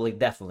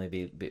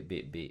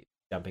be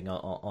jumping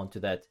onto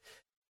that.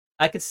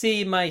 I could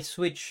see my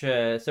Switch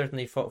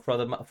certainly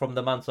from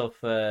the months of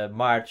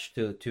March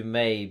to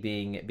May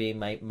being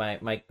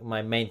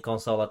my main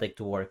console I take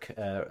to work,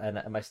 and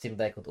my Steam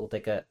Deck will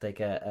take a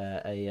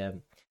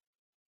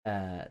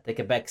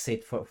back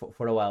seat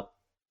for a while.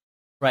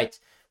 Right,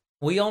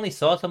 we only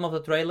saw some of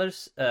the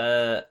trailers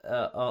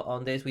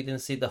on this. We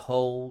didn't see the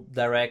whole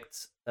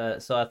direct,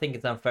 so I think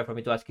it's unfair for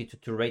me to ask you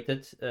to rate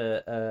it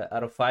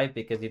out of 5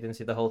 because you didn't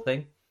see the whole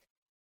thing.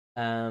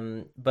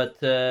 But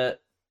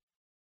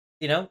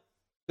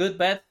good,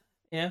 bad,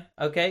 yeah,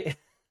 okay.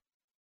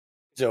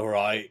 It's all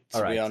right,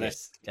 to be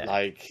honest. Yeah.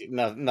 Like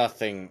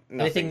nothing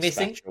missing.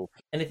 Special.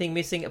 Anything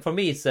missing? For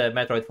me, it's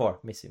Metroid 4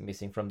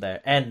 missing from there,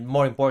 and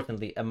more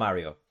importantly, a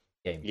Mario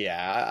game.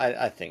 Yeah,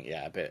 I think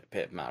a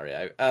bit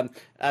Mario. And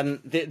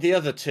the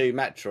other 2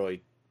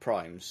 Metroid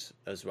Primes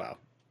as well.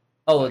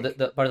 Oh, like,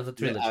 the part of the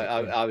trilogy.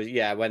 I was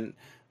when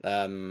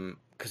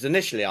because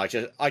initially I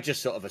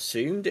just sort of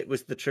assumed it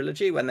was the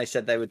trilogy when they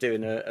said they were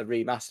doing a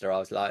remaster. I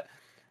was like,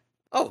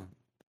 oh.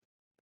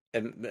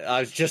 And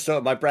I was just sort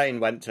of my brain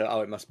went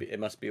to it must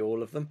be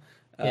all of them,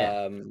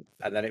 yeah. And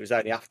then it was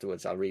only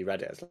afterwards I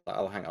reread it. I was like,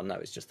 oh, hang on, no,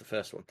 it's just the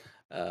first one,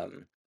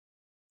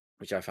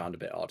 which I found a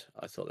bit odd.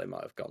 I thought they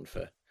might have gone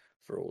for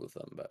all of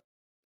them, but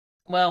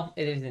well,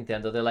 it is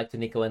Nintendo. They like to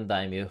nickel and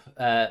dime you.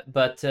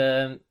 But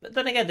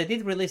then again, they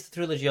did release the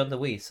trilogy on the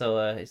Wii, so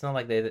it's not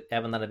like they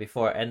haven't done it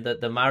before. And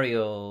the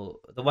Mario,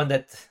 the one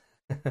that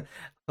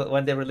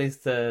when they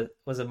released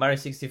was a Mario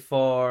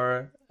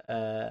 64.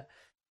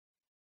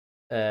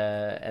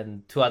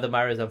 And 2 other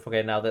Marios, I'm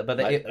forgetting now. But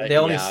they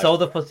only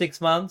sold it for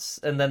 6 months,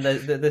 and then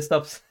they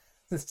stopped.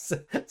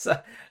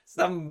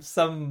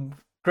 some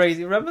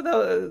crazy. Remember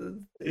though,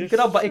 you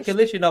can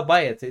literally not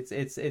buy it.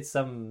 It's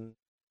some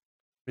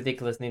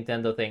ridiculous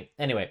Nintendo thing.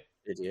 Anyway,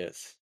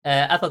 idiots.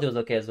 I thought it was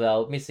okay as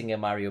well. Missing a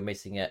Mario,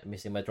 missing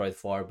Metroid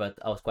 4, but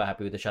I was quite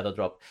happy with the Shadow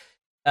Drop.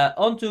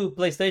 Onto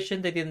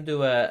PlayStation, they didn't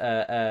do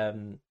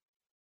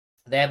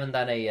they haven't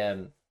done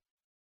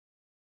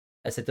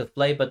a state of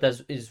play, but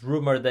is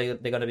rumored they're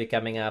going to be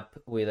coming up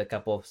with a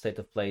couple of state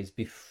of plays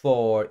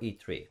before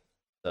E3.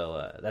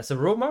 So that's a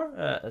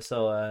rumor.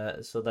 So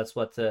that's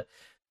what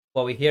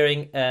we're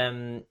hearing.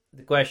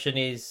 The question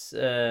is,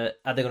 are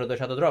they going to do a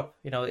Shadow Drop?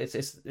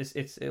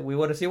 It's we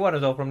want to see one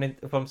as well from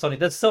Sony.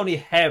 Does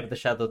Sony have the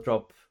Shadow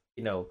Drop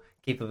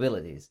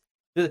capabilities?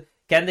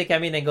 Can they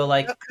come in and go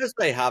like? Because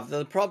they have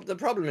the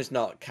problem is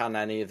not can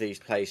any of these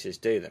places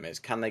do them. It's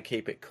can they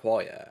keep it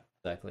quiet.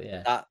 Exactly.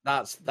 Yeah.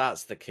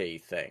 That's the key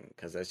thing,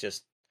 because there's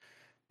just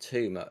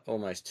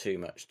almost too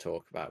much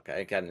talk about.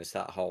 Again, it's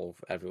that whole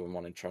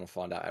everyone trying to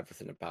find out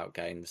everything about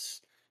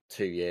games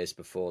 2 years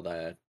before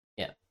they're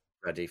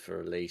ready for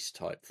release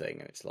type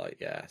thing, and it's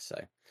like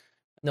so.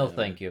 No,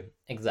 thank you.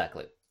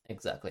 Exactly.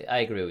 I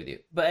agree with you.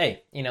 But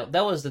hey,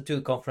 that was the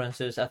 2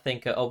 conferences. I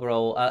think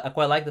overall, I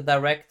quite like the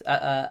direct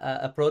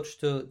approach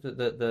to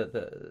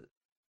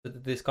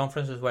these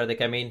conferences where they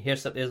come in.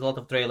 Here's a lot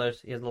of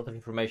trailers. Here's a lot of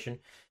information.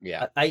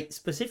 Yeah, I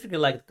specifically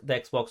like the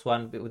Xbox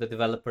One with the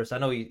developers. I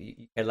know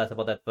you care less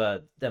about that,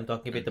 but them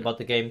talking a bit about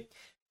the game,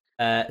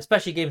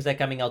 especially games that are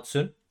coming out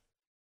soon.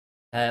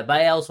 But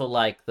I also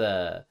like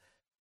the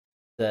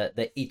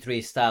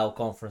E3 style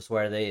conference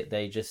where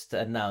they just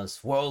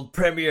announce world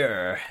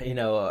premiere.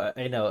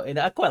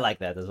 I quite like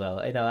that as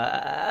well.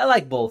 I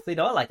like both. I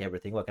like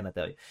everything. What can I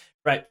tell you?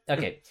 Right.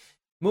 Okay.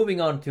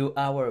 Moving on to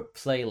our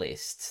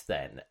playlist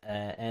then,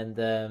 and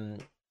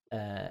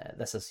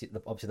That's obviously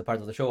the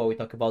part of the show where we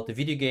talk about the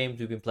video games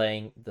we've been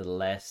playing the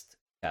last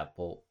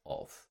couple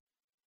of.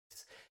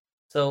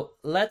 So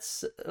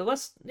let's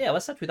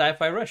start with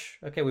Hi-Fi Rush.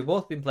 Okay, we've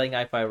both been playing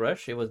Hi-Fi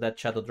Rush. It was that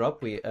Shadow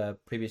Drop we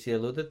previously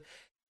alluded.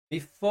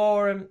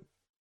 Before,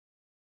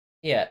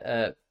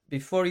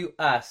 before you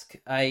ask,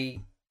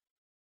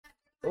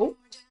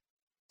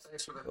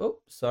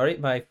 sorry,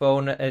 my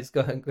phone is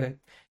going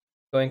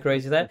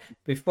crazy there.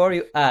 Before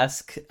you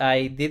ask,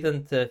 I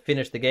didn't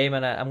finish the game,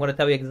 and I'm going to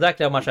tell you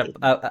exactly how much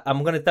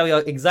I'm going to tell you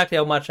exactly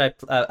how much I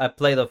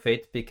played of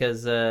it,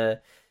 because you're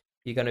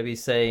going to be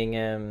saying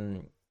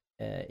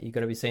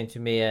to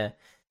me,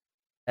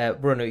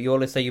 Bruno, you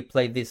always say you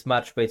played this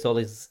much, but it's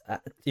always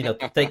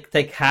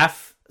take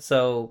half.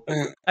 So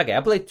okay,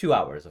 I played 2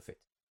 hours of it.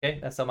 Okay,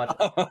 that's how much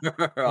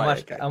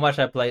how much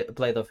I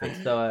played of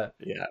it. So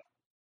yeah,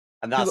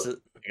 and that's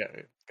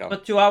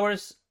but 2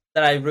 hours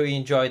that I really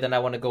enjoyed, and I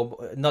want to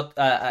go. Not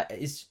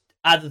it's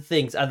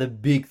other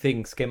big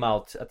things came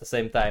out at the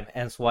same time,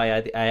 hence why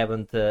I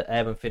haven't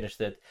finished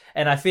it,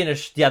 and I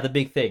finished the other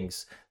big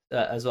things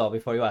as well.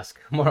 Before you ask,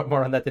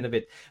 more on that in a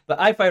bit. But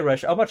Hi-Fi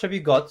Rush, how much have you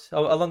got?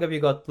 How long have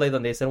you got played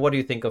on this, and what do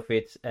you think of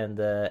it? And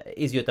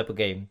is your type of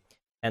game?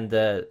 And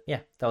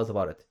tell us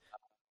about it.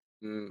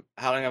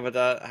 How long have I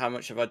done? How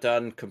much have I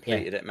done?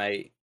 Completed it,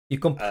 mate. You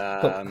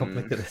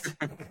completed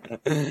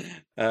it.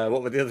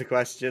 What were the other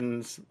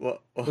questions?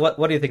 What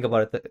do you think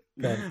about it?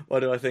 What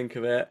do I think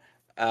of it?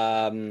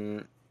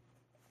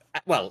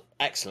 Well,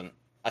 excellent.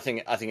 I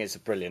think it's a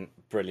brilliant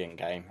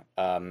game.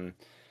 I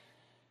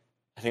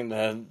think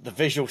the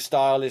visual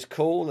style is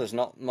cool. There's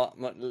not much.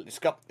 It's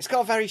got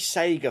a very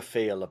Sega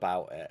feel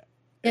about it.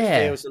 It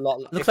feels a lot.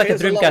 Looks like a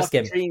Dreamcast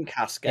game.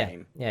 Dreamcast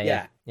game.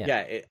 Yeah.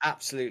 It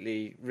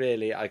absolutely,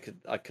 really. I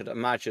could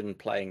imagine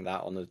playing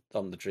that on the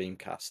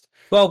Dreamcast.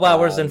 12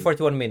 hours and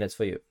 41 minutes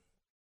for you.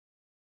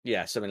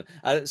 Yeah, something.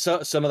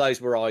 So some of those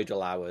were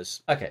idle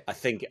hours. Okay. I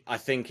think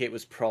it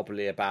was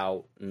probably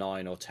about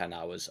 9 or 10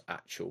 hours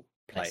actual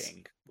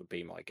playing. Nice. Would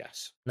be my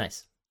guess.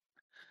 Nice.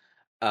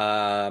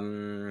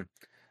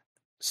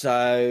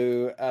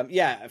 So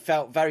it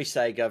felt very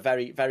Sega,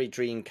 very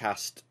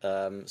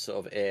Dreamcast sort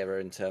of era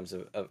in terms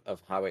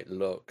of how it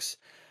looks,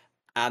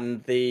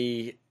 and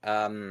the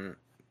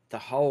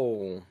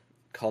whole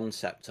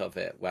concept of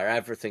it, where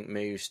everything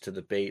moves to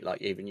the beat,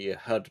 like even your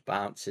HUD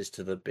bounces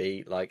to the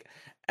beat, like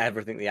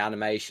everything, the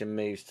animation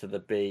moves to the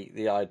beat.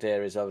 The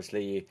idea is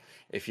obviously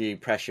if you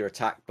press your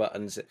attack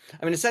buttons,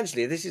 I mean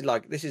essentially this is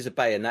a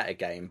Bayonetta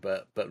game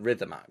but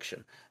rhythm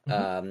action.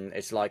 Mm-hmm.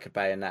 It's like a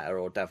Bayonetta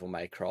or Devil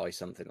May Cry,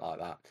 something like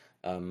that,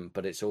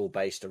 but it's all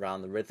based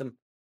around the rhythm.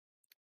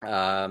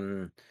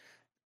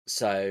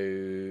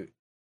 So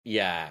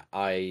yeah,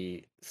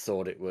 I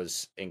thought it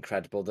was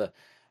incredible.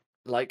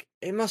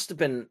 It must have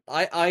been,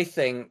 I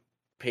think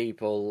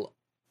people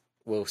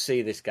will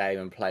see this game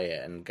and play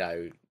it and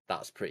go,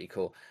 that's pretty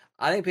cool.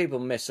 I think people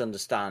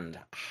misunderstand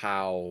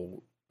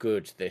how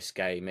good this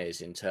game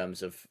is in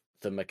terms of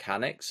the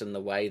mechanics and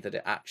the way that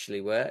it actually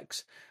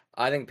works.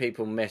 I think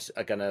people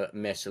are going to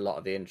miss a lot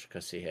of the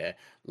intricacy here,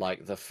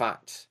 like the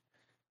fact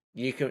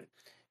you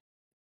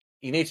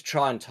need to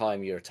try and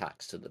time your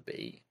attacks to the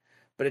beat,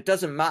 but it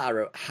doesn't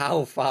matter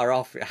how far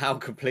off, how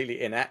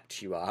completely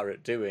inept you are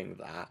at doing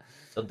that.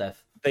 So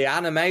deaf. The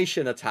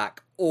animation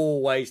attack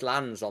always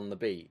lands on the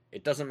beat.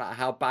 It doesn't matter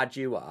how bad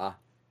you are.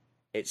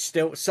 It's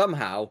still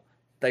somehow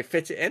they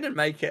fit it in and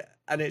make it,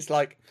 and it's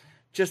like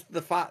just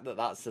the fact that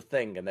that's the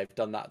thing, and they've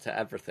done that to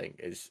everything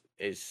is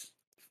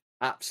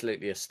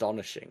absolutely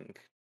astonishing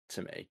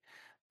to me.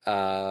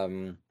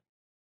 And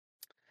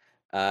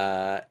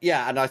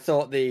I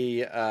thought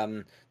the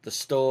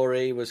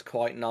story was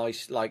quite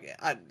nice. Like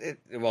it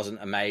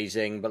wasn't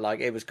amazing, but like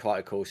it was quite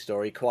a cool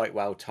story, quite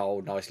well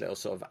told, nice little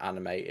sort of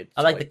animated.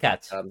 I like the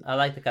cat. I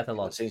like the cat a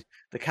lot.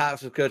 The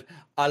cat was good.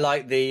 I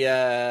like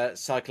the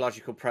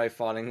psychological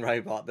profiling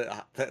robot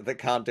that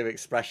can't do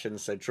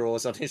expressions, so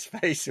draws on his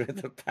face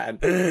with a pen.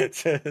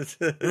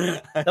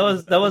 That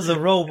was a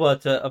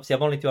robot. Obviously,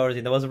 I'm only 2 hours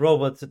in. There was a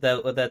robot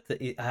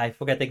that I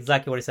forget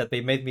exactly what he said, but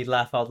he made me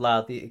laugh out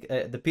loud.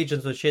 The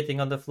pigeons were shitting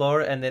on the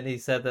floor, and then he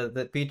said that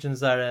the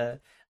pigeons are.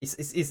 He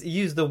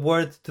used the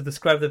word to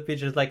describe the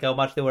pigeons, like how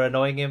much they were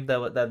annoying him.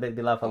 That made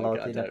me laugh a lot.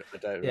 I don't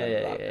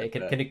yeah.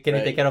 Can you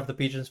take care of the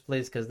pigeons,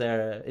 please? Because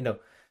they're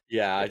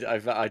Yeah,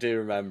 I do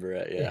remember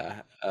it.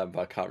 Yeah, but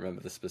I can't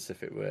remember the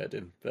specific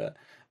wording. But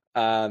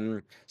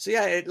so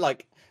yeah, it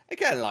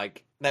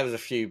there was a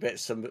few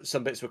bits.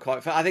 Some bits were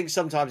quite fun. I think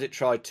sometimes it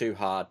tried too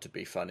hard to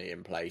be funny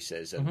in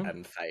places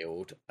and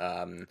failed.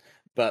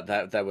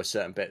 But there were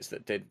certain bits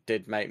that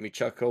did make me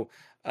chuckle.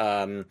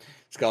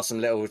 It's got some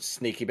little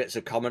sneaky bits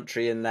of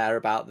commentary in there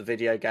about the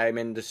video game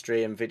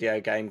industry and video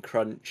game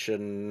crunch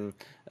and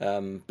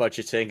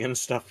budgeting and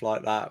stuff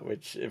like that,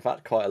 which in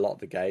fact quite a lot of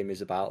the game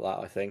is about that,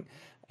 I think.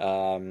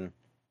 I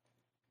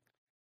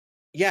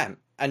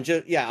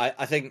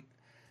think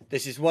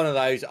this is one of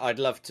those I'd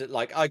love to,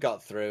 like, I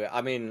got through it.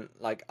 I mean,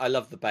 like, I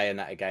love the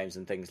Bayonetta games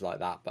and things like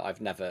that, but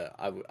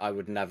I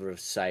would never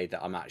say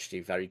that I'm actually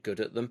very good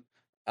at them.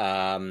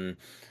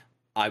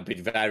 I'd be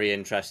very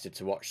interested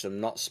to watch some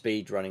not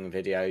speed running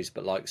videos,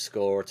 but like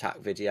score attack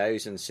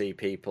videos, and see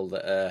people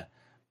that are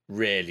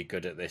really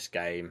good at this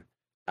game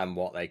and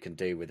what they can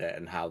do with it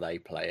and how they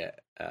play it.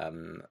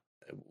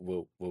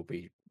 Will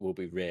be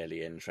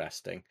really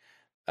interesting.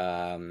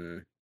 Yeah.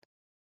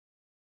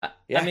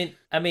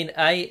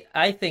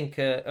 I think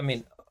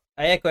I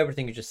echo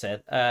everything you just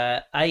said.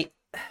 I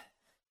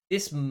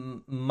this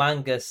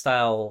manga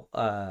style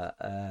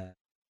art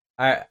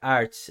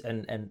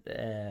and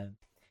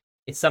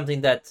it's something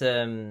that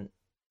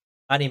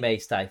anime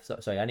style.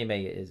 Sorry, anime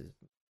is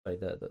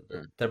the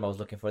term I was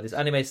looking for. This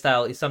anime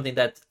style is something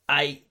that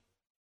I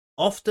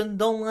often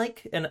don't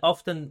like, and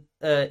often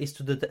is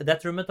to the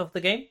detriment of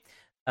the game.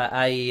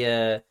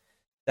 That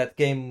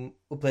game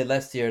we played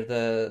last year,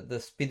 the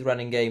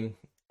speedrunning game,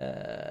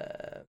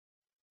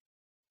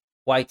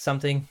 White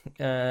something,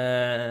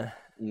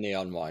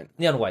 Neon White.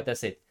 Neon White.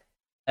 That's it.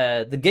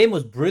 The game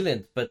was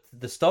brilliant, but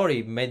the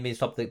story made me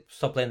stop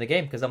playing the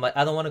game because I'm like,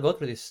 I don't want to go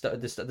through this.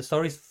 The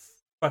story's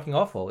fucking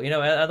awful. I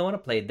don't want to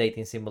play a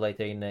dating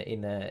simulator in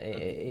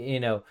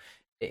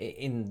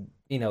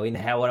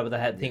hell, whatever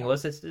the thing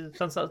was. It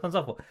sounds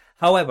awful.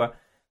 However,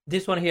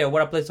 this one here,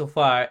 what I played so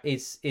far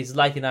is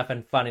light enough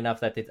and fun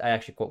enough that I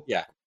actually quite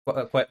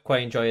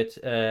enjoy it.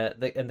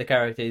 And the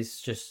character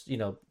is just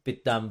a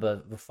bit dumb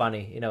but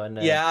funny. And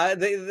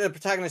the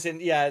protagonist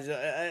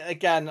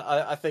again,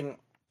 I think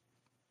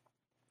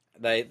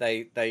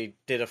they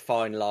did a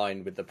fine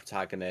line with the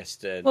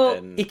protagonist.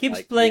 He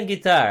keeps playing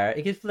guitar.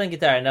 He keeps playing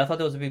guitar, and I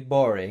thought it was a bit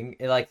boring.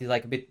 Like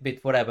a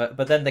bit whatever.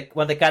 But then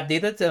when the cat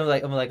did it, I'm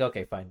like,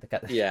 okay, fine. The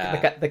cat,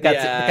 the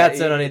cat's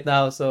in on it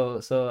now.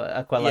 So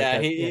I quite like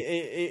that.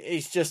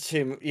 He's just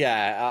too.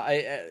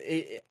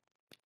 I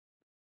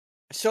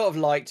sort of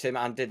liked him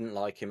and didn't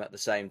like him at the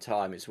same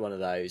time. It's one of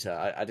those.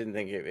 I didn't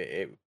think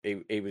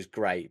it was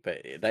great,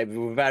 but they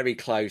were very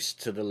close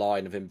to the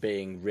line of him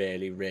being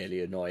really,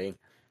 really annoying.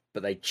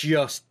 But they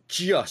just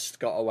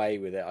got away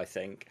with it, I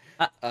think.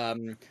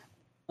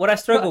 What I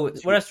struggle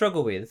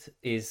with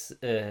is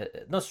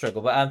not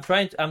struggle, but I'm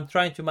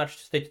trying too much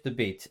to stay to the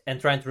beat and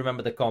trying to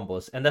remember the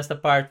combos, and that's the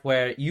part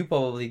where you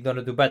probably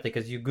gonna do better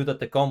because you're good at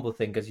the combo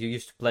thing because you're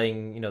used to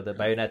playing, the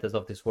Bayonettas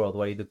of this world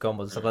where you do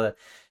combos and stuff like that.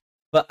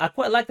 But I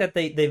quite like that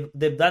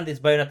they've done this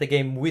Bayonetta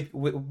game with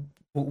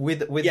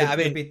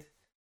the beat.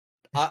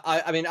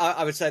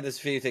 I would say there's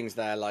a few things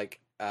there, like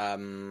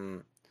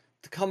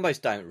the combos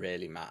don't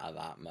really matter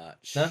that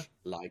much. No?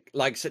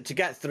 So to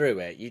get through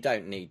it, you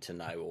don't need to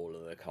know all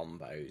of the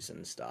combos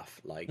and stuff.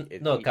 A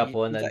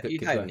couple, and then you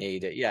don't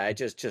need it. Yeah,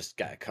 just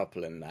get a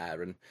couple in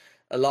there, and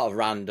a lot of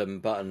random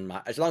button.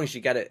 As long as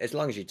you get it, as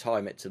long as you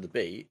time it to the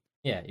beat,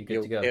 yeah, you're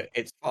good to go.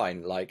 It's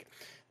fine. Like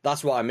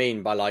that's what I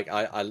mean by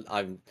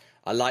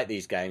I like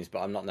these games,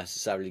 but I'm not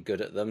necessarily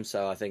good at them.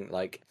 So I think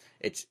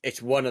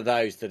it's one of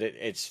those that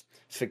it's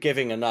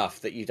forgiving enough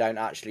that you don't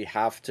actually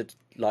have to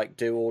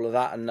do all of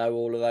that and know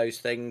all of those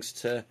things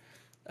to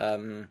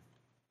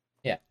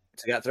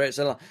get through it.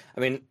 So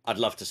I'd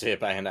love to see a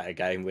Bayonetta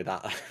game with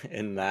that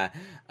in there.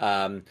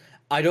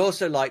 I'd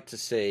also like to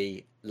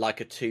see a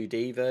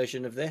 2D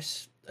version of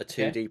this, a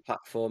 2D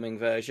platforming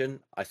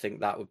version. I think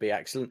that would be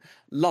excellent.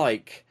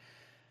 I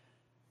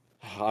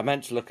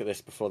meant to look at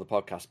this before the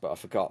podcast, but I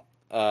forgot.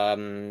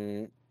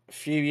 A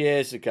few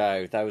years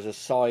ago, there was a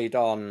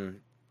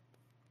side-on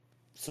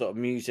sort of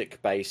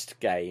music-based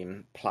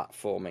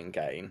platforming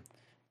game.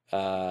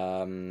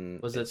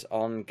 It's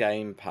on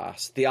Game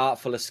Pass. The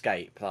Artful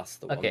Escape, that's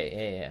the one.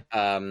 Okay,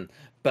 yeah.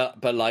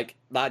 But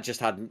that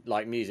just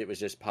had music was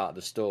just part of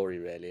the story,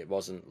 really. It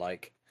wasn't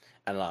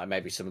and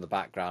maybe some of the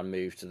background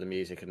moved to the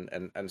music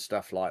and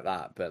stuff like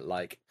that. But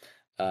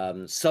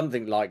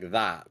something like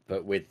that,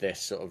 but with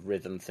this sort of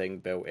rhythm thing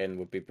built in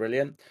would be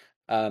brilliant.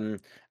 I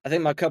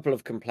think my couple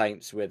of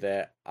complaints with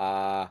it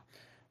are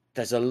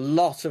there's a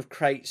lot of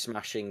crate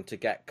smashing to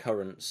get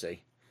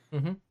currency,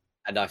 and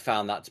I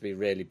found that to be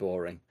really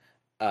boring.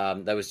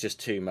 There was just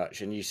too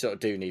much, and you sort of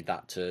do need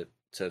that to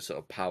sort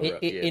of power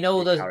up. Does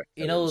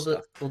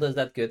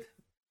that good?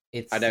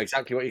 I know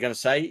exactly what you're going to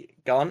say.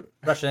 Go on.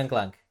 Ratchet and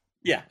Clank.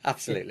 Yeah,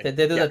 absolutely.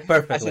 They do that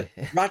perfectly.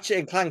 Ratchet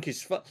and Clank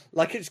is fun.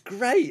 It's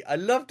great. I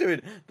love doing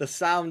the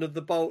sound of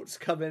the bolts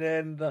coming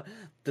in, the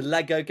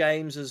Lego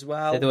games as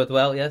well. They do it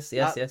well, yes.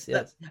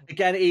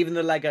 Again, even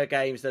the Lego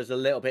games, there's a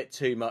little bit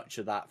too much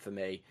of that for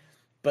me.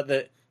 But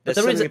the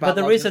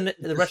reason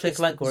the Ratchet and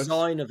Clank works,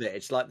 design of it,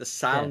 it's the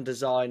sound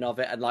design of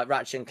it, and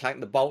Ratchet and Clank,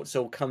 the bolts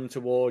all come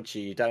towards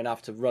you. You don't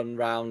have to run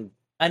round.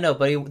 I know,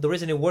 but the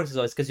reason it works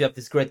is because you have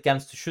these great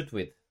guns to shoot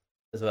with,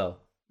 as well.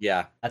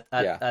 Yeah. At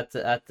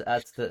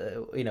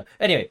the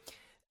Anyway,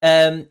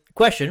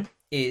 question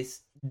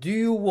is: do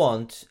you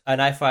want an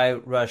Hi-Fi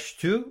Rush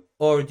 2,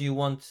 or do you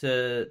want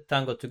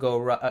Tango to go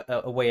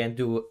away and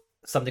do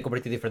something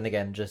completely different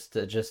again? Just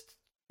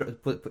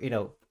put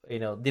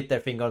dip their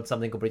finger on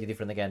something completely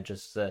different again.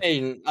 Just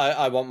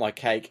I want my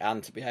cake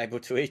and to be able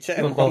to eat it.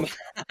 I want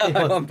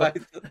both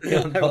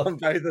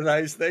of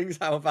those things.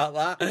 How about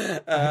that? Okay.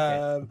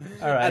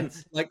 All right. And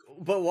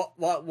but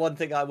what one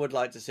thing I would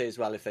like to see as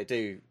well, if they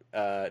do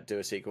a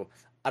sequel,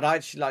 I'd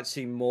actually like to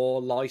see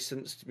more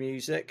licensed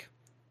music.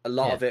 A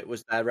lot Yeah, of it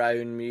was their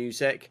own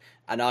music,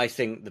 and I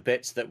think the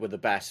bits that were the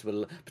best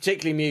were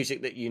particularly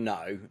music that you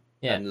know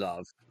yeah, and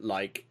love.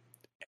 Like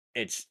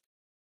it's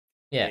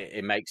yeah.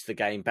 it makes the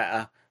game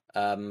better.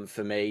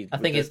 For me, I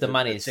with think it's the the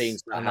monies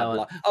teams that on that have one.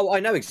 like, oh,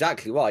 I know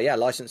exactly why. Yeah,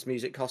 licensed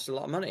music costs a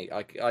lot of money.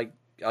 I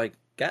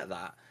get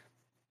that,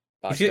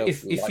 but I If you still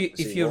if if like you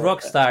to if see you're more of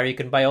it. Rockstar, you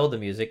can buy all the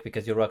music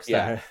because you're Yeah,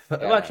 Rockstar.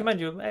 Well, yeah, actually, no, mind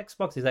you,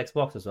 Xbox is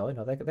Xbox as well. You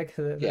know,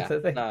 yeah,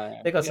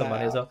 no, they got some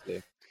money yeah, as well.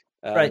 absolutely.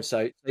 Right.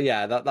 So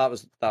yeah, that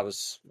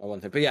was my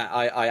one thing. But yeah,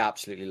 I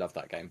absolutely love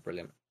that game.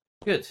 Brilliant.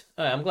 Good.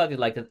 All right, I'm glad you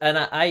liked it, and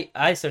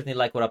I certainly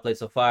like what I played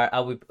so far.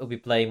 I'll be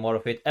playing more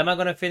of it. Am I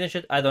gonna finish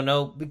it? I don't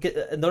know. Because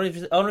only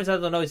reason I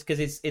don't know is because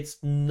it's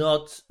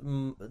not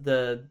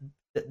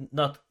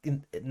not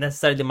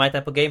necessarily my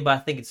type of game, but I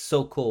think it's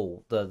so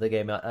cool the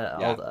game.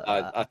 Yeah,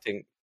 I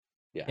think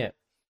yeah, Yeah.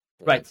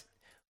 brilliant. Right.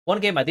 One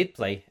game I did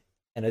play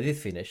and I did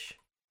finish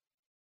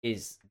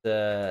is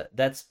the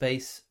Dead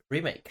Space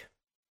remake.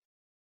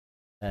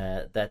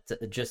 That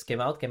just came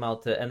out,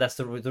 and that's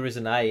the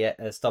reason I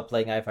stopped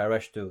playing Hi-Fi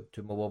Rush to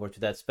move over to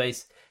Dead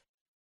Space.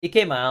 It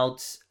came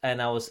out, and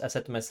I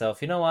said to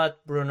myself, you know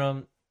what,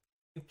 Bruno,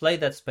 you played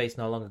Dead Space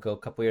not long ago, a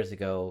couple years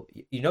ago.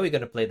 You know you're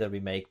gonna play the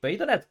remake, but you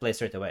don't have to play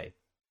straight away.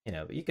 You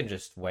know, you can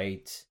just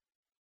wait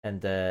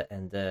and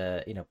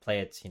you know, play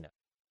it, you know,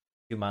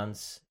 a few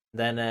months.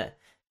 Then I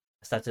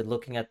started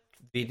looking at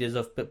videos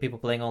of people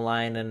playing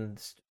online,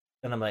 and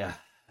I'm like,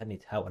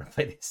 I want to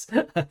play this.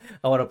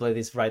 I want to play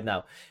this right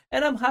now,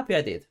 and I'm happy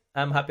I did.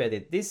 I'm happy I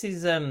did. This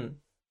is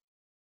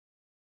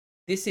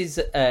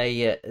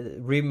a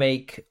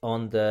remake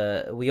on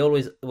the. We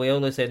always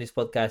say in this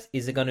podcast,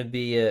 is it going to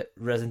be a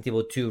Resident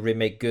Evil 2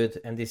 remake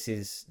good? And this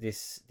is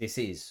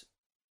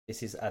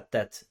at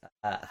that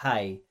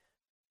high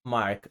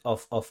mark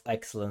of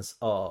excellence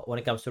when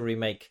it comes to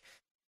remake.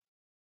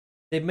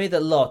 They made a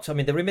lot. I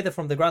mean, they remade it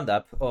from the ground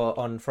up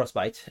on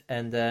Frostbite,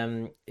 and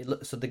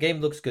so the game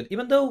looks good.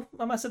 Even though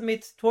I must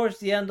admit, towards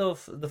the end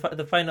of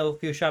the final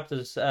few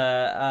chapters,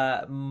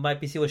 my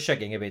PC was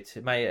shaking a bit.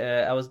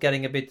 I was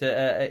getting a bit.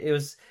 It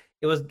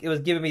was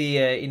giving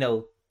me you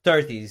know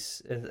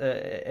 30s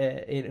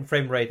in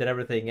frame rate and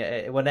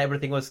everything. When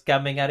everything was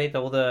coming at it,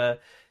 all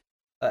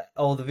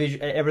the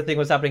visual, everything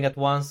was happening at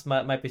once.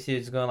 My PC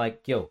is going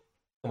like, yo,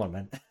 come on,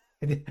 man,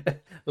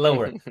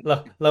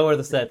 lower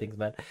the settings,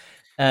 man.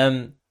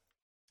 Um,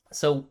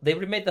 so they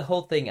remade the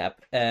whole thing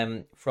up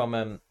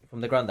from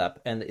the ground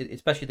up, and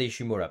especially the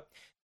Ishimura.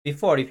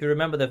 Before, if you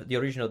remember the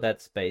original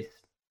Dead Space,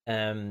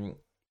 um,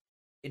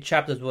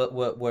 chapters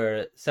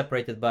were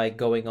separated by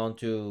going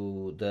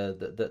onto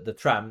the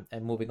tram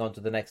and moving on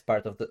to the next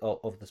part of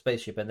the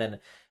spaceship, and then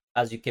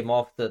as you came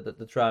off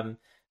the tram,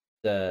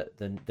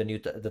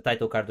 the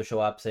title card will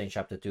show up saying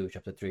chapter 2,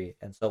 chapter 3,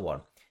 and so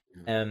on.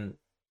 Um,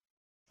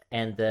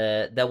 and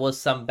there was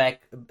some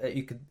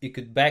you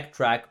could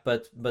backtrack,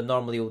 but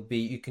normally it would be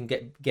you can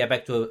get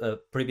back to a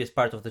previous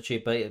part of the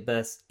chip, but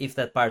if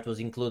that part was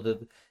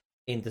included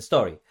in the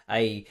story,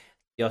 i.e.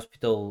 the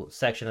hospital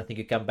section. I think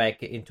you come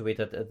back into it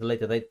at the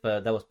later date,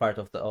 but that was part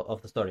of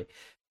the story.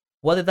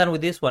 What they've done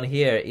with this one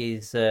here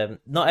is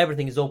not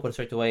everything is open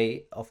straight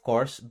away, of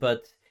course,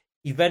 but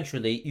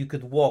eventually you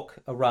could walk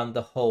around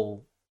the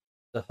whole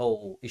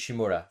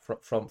Ishimura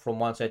from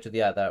one side to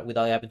the other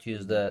without having to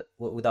use the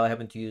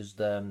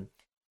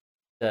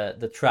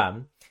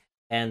tram,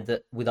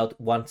 and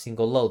without one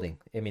single loading.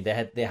 I mean,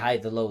 they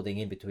hide the loading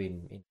in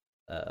between,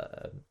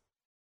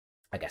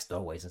 I guess,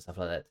 doorways and stuff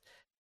like that.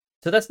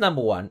 So that's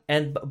number one.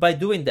 And by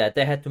doing that,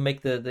 they had to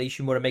make the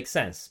Ishimura make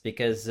sense,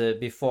 because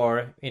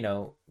before, you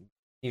know,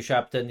 new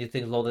chapter, new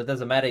things loaded. It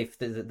doesn't matter if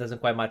it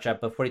doesn't quite match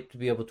up, but for it to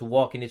be able to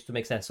walk, it needs to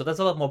make sense. So there's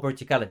a lot more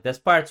verticality. There's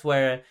parts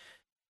where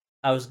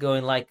I was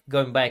going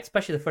back,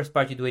 especially the first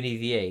part you do in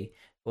EVA,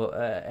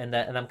 and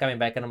I'm coming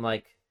back and I'm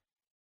like,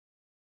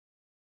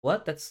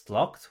 what? That's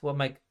locked? Well,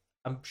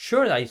 I'm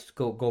sure I used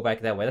to go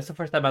back that way. That's the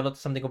first time I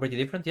noticed something completely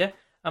different. Yeah,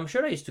 I'm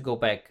sure I used to go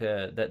back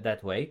that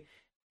way,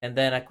 and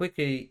then I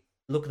quickly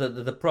looked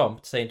at the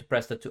prompt saying to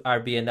press the to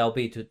RB and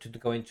LB to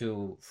go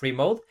into free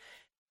mode,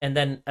 and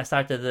then I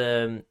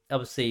started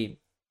obviously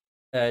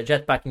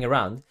jetpacking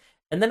around,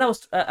 and then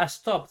I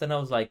stopped and I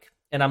was like,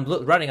 and I'm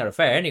running out of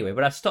air anyway,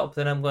 but I stopped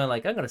and I'm going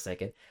like, hang on a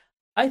second.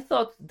 I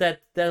thought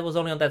that was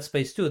only on Dead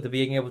Space 2 to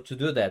being able to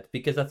do that,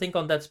 because I think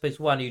on Dead Space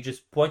 1 you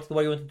just pointed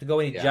where you wanted to go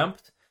and it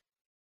jumped.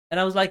 And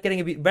I was like getting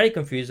a bit very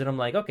confused, and I'm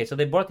like, okay, so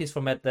they brought this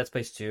from Dead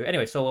Space 2.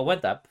 Anyway, so I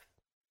went up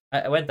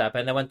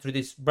and I went through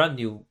this brand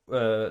new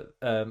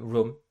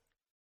room.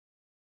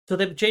 So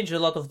they've changed a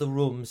lot of the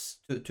rooms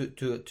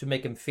to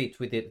make them fit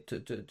with it,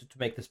 to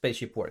make the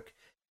spaceship work.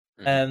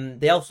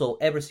 They also,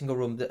 every single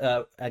room,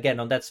 again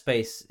on Dead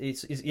Space,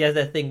 it's has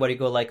that thing where you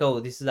go like, oh,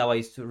 this is how I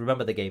used to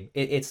remember the game.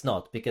 It's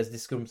not, because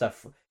these rooms are,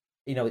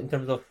 you know, in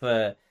terms of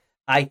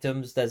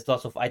items, there's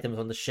lots of items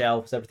on the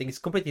shelves, everything is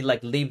completely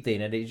like lived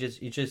in, and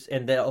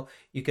and then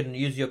you can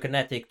use your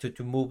kinetic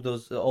to move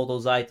all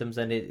those items,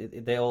 and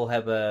they all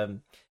have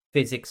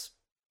physics.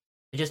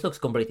 It just looks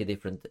completely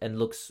different and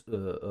looks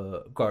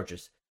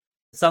gorgeous.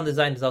 Sound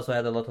design has also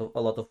had a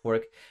lot of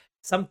work.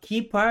 Some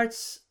key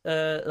parts,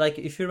 like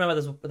if you remember,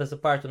 there's a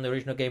part on the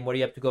original game where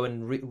you have to go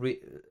and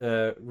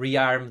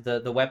rearm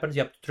the weapons.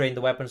 You have to train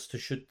the weapons to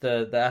shoot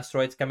the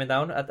asteroids coming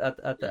down at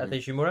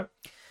Ishimura.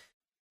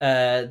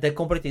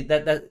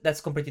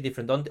 That's completely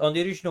different. On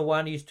the original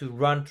one, you used to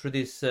run through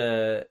this.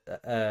 There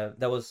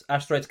was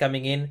asteroids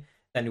coming in,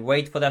 then you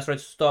wait for the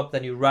asteroids to stop,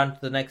 then you run to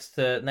the next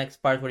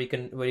part where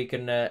you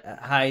can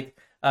hide.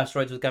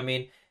 Asteroids would come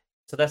in.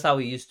 So that's how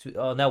we used to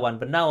on that one.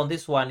 But now on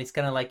this one, it's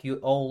kind of like you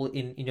all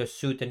in your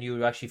suit and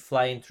you're actually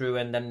flying through,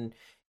 and then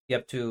you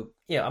have to.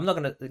 Yeah, I'm not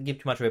gonna give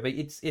too much away, but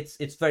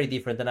it's very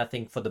different, and I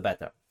think for the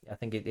better. I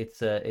think it's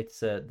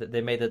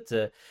they made it.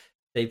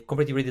 They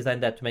completely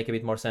redesigned that to make a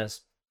bit more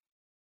sense.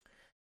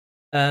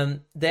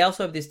 They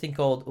also have this thing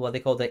called what they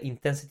call the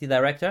intensity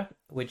director,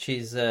 which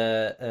is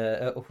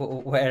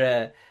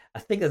where I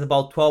think there's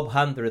about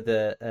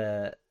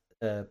 1,200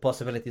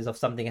 possibilities of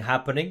something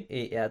happening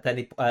at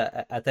any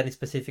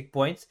specific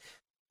point.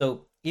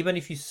 So even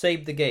if you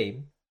save the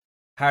game,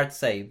 hard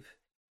save,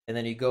 and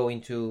then you go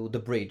into the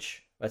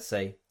bridge, let's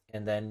say,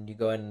 and then you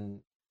go and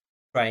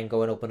try and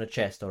go and open a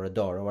chest or a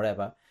door or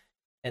whatever,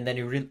 and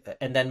then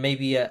and then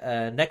maybe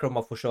a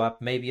necromorph will show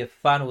up, maybe a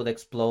fan will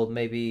explode,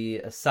 maybe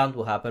a sound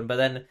will happen, but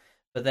then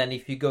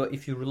if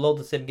you reload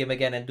the same game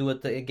again and do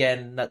it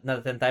again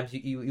another 10 times,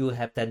 you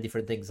have 10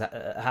 different things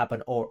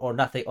happen, or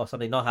nothing, or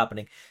something not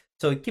happening.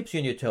 So it keeps you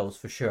on your toes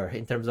for sure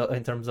in terms of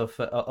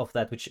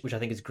that, which I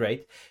think is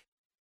great.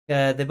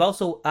 They've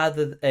also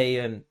added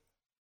a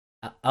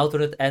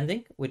alternate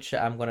ending, which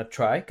I'm gonna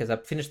try because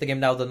I've finished the game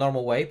now the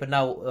normal way, but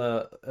now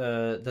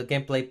the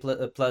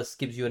gameplay plus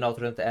gives you an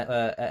alternate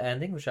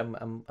ending, which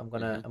I'm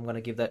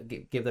gonna give that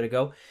a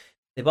go.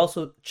 They've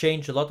also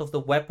changed a lot of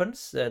the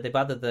weapons. They've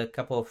added a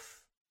couple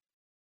of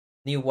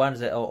new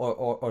ones,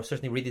 or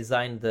certainly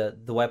redesigned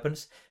the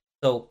weapons.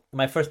 So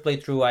my first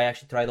playthrough, I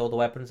actually tried all the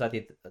weapons. I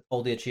did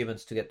all the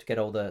achievements to get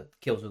all the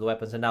kills with the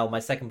weapons, and now my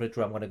second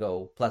playthrough, I'm gonna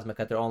go plasma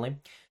cutter only.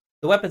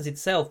 The weapons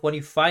itself, when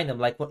you find them,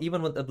 like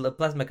even with the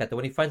plasma cutter,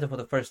 when you find them for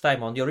the first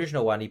time on the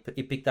original one, he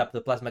picked up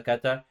the plasma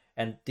cutter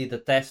and did the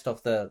test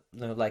of the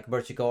like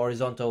vertical,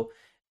 horizontal,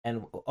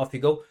 and off you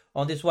go.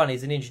 On this one,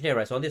 he's an engineer,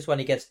 right? So on this one,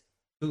 he gets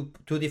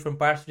two different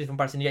parts,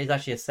 and he's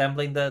actually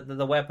assembling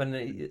the weapon.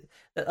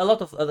 There's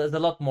a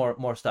lot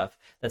more stuff.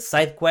 There's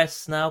side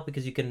quests now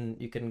because you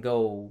can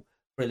go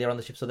really around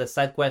the ship. So there's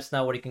side quests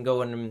now where you can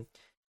go and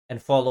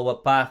follow a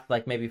path,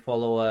 like maybe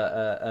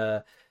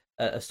follow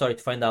a story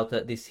to find out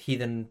this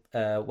hidden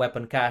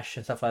weapon cache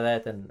and stuff like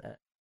that. And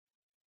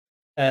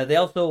they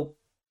also,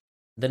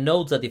 the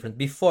nodes are different.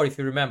 Before, if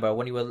you remember,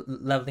 when you were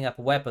leveling up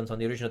weapons on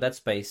the original Dead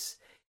Space,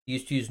 you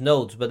used to use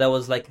nodes, but that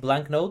was like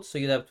blank nodes, so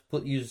you'd have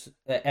to use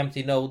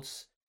empty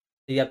nodes.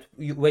 You have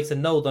to waste a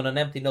node on an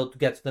empty node to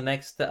get to the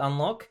next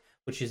unlock,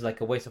 which is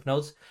like a waste of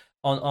nodes.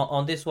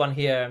 On this one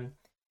here,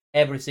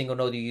 every single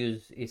node you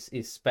use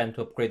is spent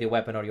to upgrade your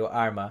weapon or your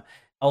armor.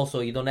 Also,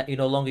 you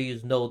no longer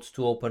use nodes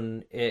to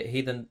open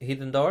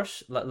hidden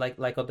doors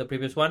like on the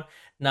previous one.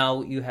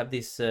 Now you have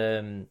this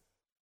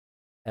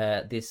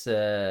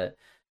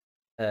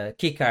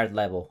key card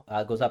level.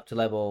 Goes up to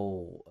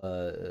level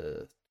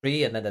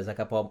 3, and then there's a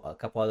couple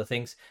other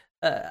things.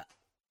 And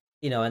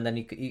then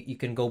you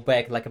can go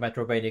back like a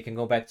Metroidvania. You can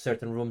go back to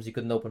certain rooms you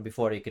couldn't open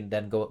before. You can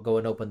then go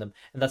and open them,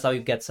 and that's how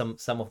you get some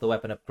of the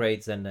weapon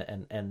upgrades and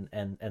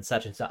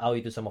such. And so how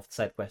you do some of the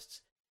side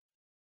quests.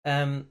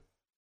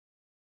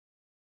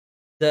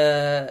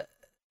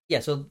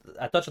 So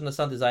I touched on the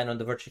sound design, on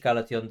the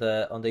verticality, on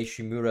the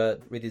Ishimura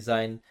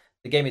redesign.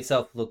 The game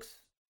itself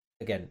looks,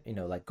 again,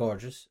 like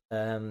gorgeous.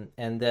 And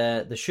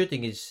the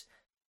shooting is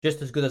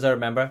just as good as I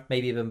remember,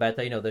 maybe even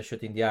better. They're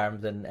shooting the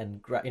arms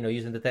and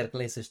using the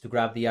telekinesis to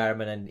grab the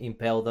arm and then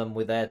impale them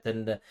with that,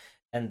 and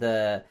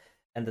the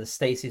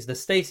stasis,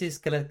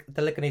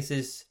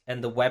 telekinesis,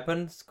 and the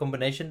weapons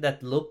combination.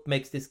 That loop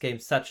makes this game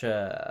such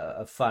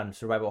a fun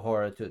survival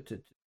horror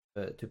to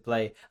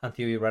play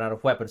until you run out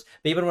of weapons.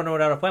 But even when you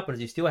run out of weapons,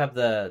 you still have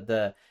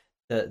the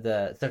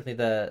certainly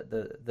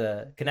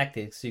the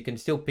kinetics. So you can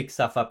still pick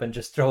stuff up and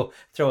just throw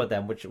at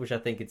them, which I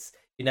think you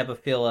never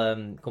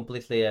feel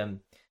completely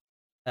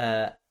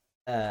out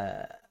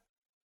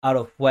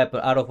of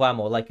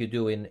ammo like you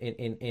do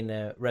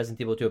in Resident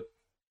Evil 2.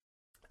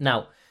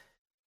 Now,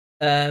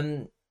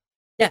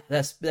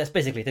 that's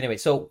basically it. Anyway,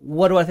 so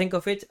what do I think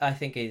of it? I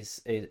think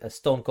it's a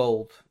stone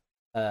cold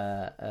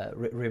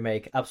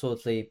remake.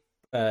 Absolutely.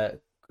 They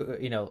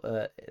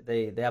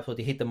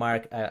absolutely hit the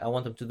mark. I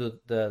want them to do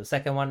the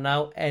second one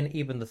now, and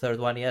even the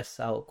third one. Yes,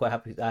 I'm quite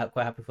happy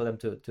for them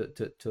to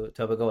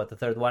have a go at the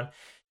third one.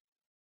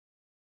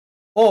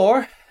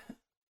 Or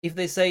if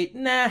they say,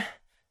 nah,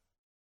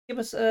 give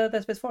us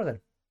Dead Space 4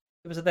 then.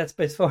 Give us a Dead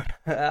Space 4.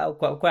 I'm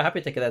quite happy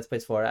to take a Dead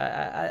Space 4.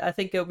 I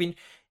think, they've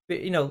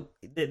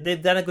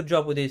done a good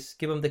job with this.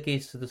 Give them the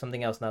keys to do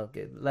something else now.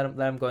 Let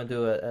them go and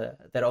do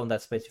their own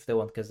Dead Space if they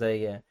want, because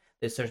they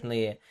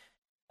certainly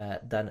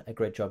done a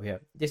great job here.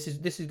 This is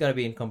going to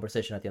be in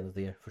conversation at the end of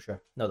the year, for sure.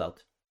 No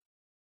doubt.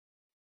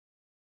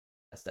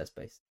 That's Dead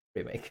Space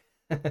remake.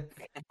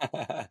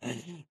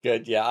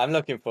 Good, yeah, I'm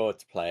looking forward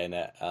to playing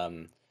it.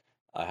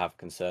 I have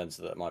concerns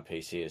that my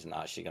PC isn't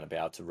actually going to be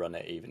able to run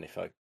it, even if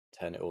I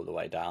turn it all the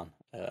way down.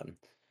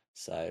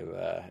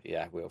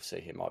 Yeah, we'll see.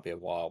 It might be a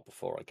while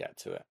before I get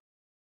to it,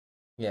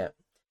 Yeah.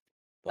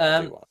 but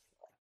I do Um, want.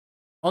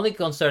 Only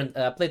concern,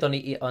 I played on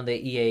the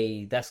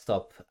EA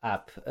desktop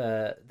app.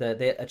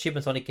 The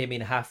achievements only came in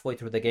halfway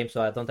through the game,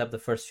 so I don't have the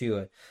first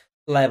few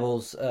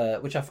levels,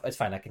 which it's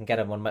fine. I can get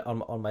them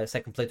on my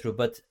second playthrough.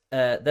 But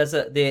there's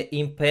the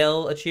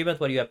impale achievement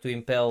where you have to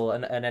impale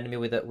an enemy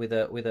with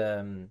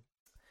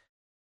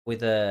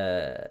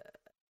a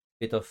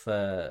bit of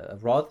a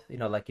rod. You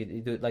know, like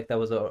you do like that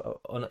was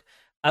on.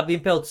 I've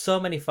impaled so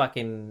many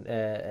fucking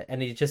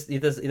and it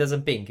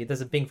doesn't ping. It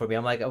doesn't ping for me.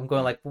 I'm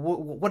going like,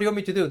 what do you want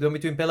me to do? Do you want me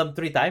to impale him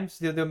 3 times?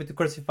 Do you want me to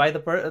crucify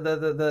the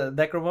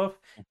necromorph?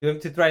 Do you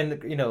want me to try and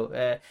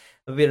a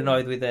bit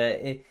annoyed with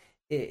the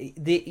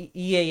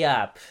EA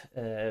app,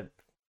 the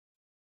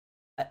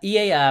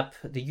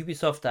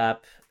Ubisoft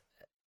app.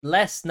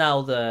 Less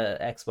now the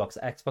Xbox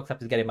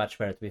app is getting much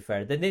better. To be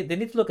fair, they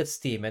need to look at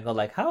Steam and go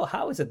like,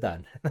 how is it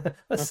done?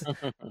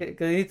 They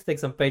need to take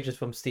some pages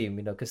from Steam,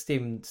 because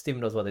Steam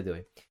knows what they're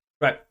doing.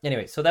 Right.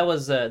 Anyway, so that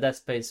was Dead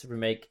Space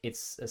remake.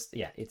 It's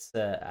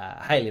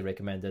highly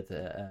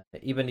recommended.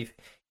 Even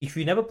if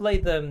you never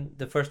played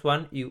the first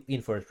one, you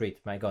in for a treat.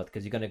 My God,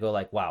 because you're gonna go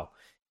like, wow,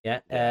 yeah.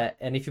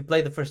 And if you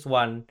play the first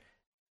one,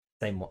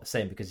 same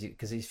because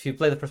if you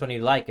play the first one and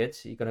you like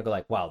it, you're gonna go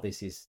like, wow,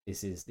 this is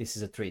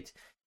a treat.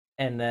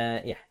 And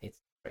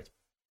it's great.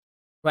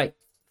 Right.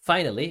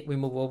 Finally, we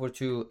move over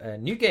to a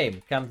new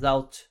game. Comes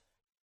out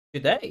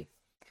today.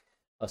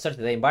 Oh,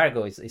 certainly the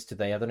embargo is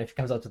today. I don't know if it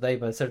comes out today,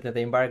 but certainly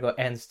the embargo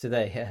ends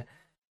today.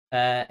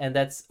 And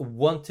that's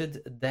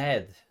Wanted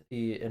Dead.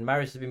 And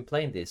Marius has been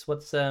playing this.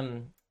 What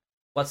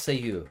say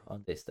you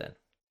on this then?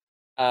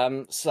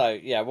 So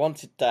yeah,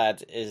 Wanted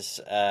Dead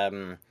is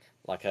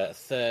like a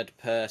third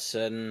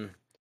person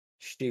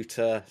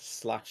shooter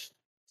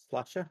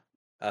slasher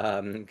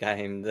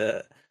game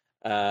that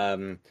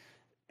um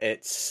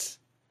it's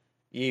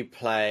you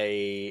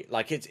play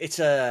like it's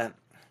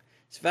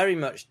very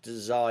much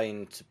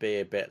designed to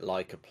be a bit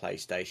like a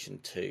PlayStation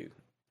 2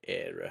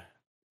 era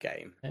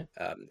game, Yeah.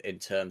 in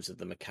terms of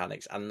the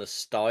mechanics and the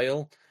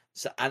style.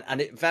 So and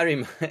it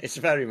very it's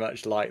very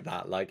much like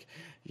that. Like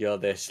you're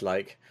this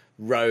like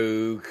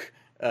rogue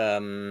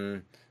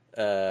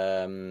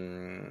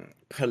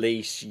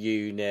police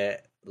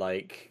unit,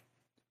 like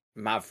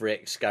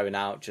Mavericks going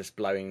out just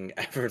blowing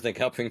everything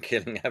up and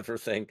killing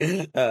everything.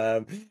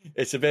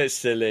 It's a bit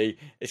silly.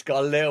 It's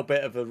got a little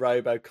bit of a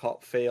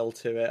RoboCop feel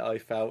to it, I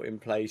felt, in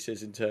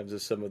places, in terms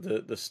of some of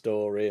the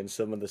story and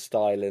some of the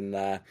style in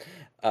there.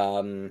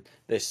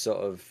 This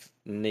sort of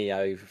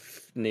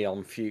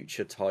neon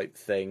future type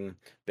thing,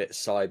 bit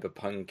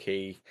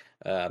cyberpunky.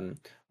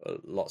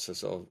 Lots of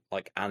sort of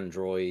like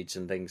androids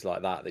and things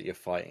like that you're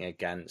fighting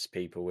against,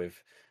 people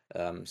with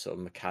sort of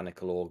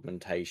mechanical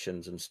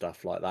augmentations and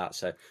stuff like that.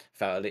 So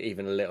felt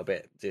even a little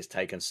bit just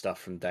taken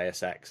stuff from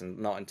Deus Ex, and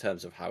not in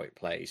terms of how it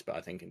plays, but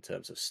I think in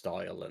terms of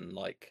style and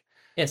like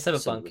Yeah, some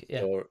of Cyberpunk.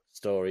 Yeah. the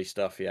story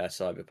stuff. Yeah,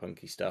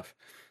 cyberpunky stuff.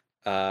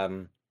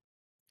 Um,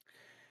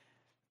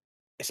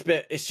 it's a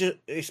bit. It's just.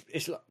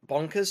 It's like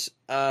bonkers.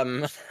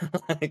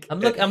 Like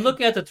I'm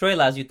looking at the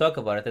trailer as you talk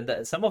about it,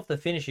 and some of the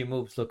finishing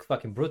moves look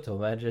fucking brutal,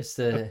 man. Just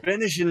the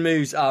finishing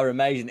moves are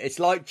amazing. It's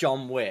like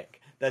John Wick.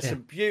 There's yeah.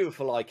 some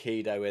beautiful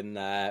Aikido in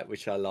there,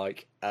 which I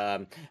like.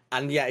 And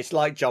yeah, it's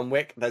like John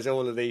Wick. There's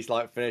all of these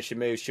like finishing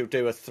moves. She'll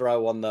do a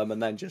throw on them and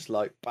then just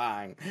like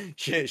bang,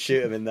 shoot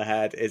them in the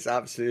head. It's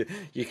absolutely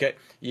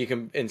you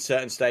can in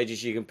certain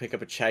stages you can pick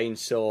up a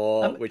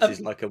chainsaw, which is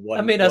like a one.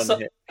 I mean, I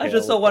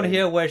just saw one thing.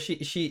 here where she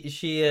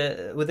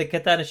with the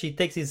katana she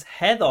takes his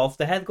head off.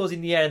 The head goes in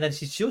the air, and then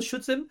she still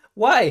shoots him.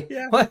 Why?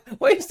 Yeah. Why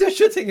are you still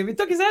shooting him? He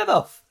took his head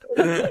off.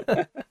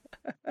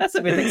 That's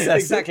a bit excessive.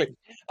 Exactly.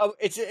 Oh,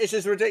 it's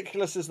as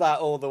ridiculous as that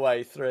all the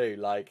way through.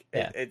 Like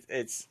Yeah. it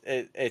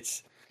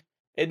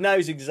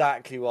knows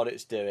exactly what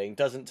it's doing.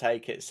 Doesn't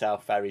take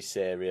itself very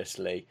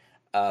seriously.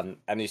 And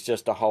it's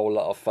just a whole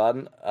lot of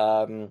fun.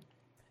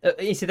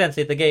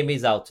 Incidentally, the game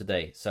is out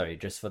today. Sorry,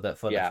 just for the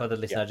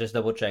listener, Yeah. just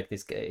double check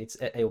this.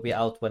 It will be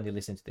out when you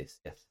listen to this.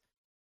 Yes.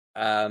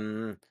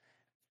 And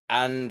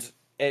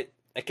it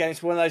again,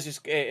 it's one of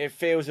those. It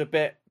feels a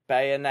bit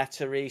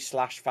Bayonetta-y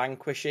 /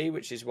 Vanquish-y,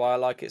 which is why I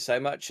like it so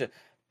much.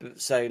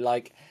 So,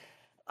 like,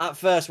 at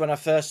first, when I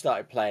first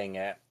started playing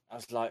it, I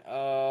was like,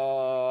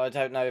 oh, I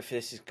don't know if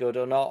this is good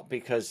or not,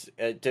 because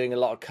doing a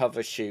lot of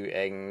cover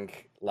shooting,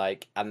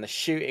 like, and the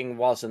shooting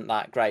wasn't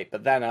that great.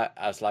 But then I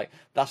was like,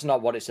 that's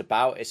not what it's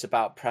about. It's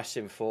about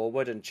pressing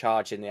forward and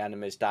charging the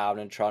enemies down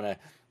and trying to.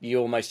 You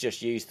almost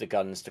just use the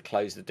guns to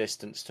close the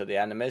distance to the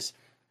enemies,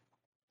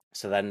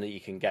 so then you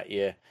can get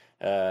your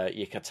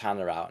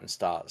katana out and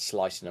start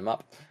slicing them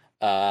up.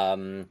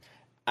 And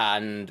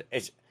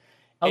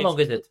How long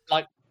is it?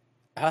 Like,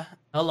 huh?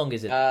 How long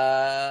is it?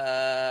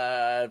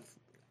 30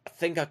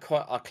 think I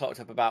clocked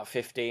up about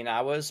 15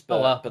 hours, Oh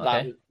wow, but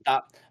okay.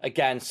 that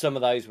again, some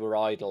of those were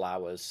idle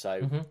hours,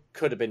 so Hmm.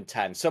 could have been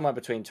 10, somewhere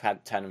between 10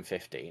 and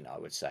 15. I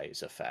would say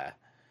is a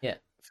Yeah.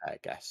 fair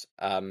guess.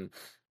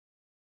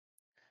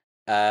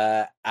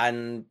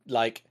 And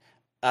like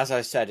as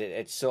I said,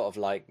 it's sort of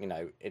like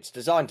it's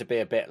designed to be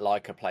a bit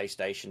like a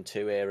PlayStation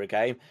 2 era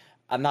game,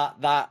 and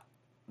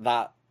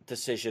that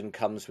decision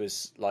comes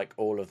with like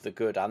all of the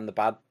good and the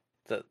bad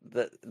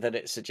that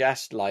it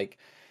suggests. Like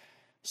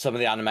some of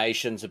the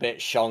animation's a bit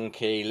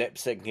shonky, lip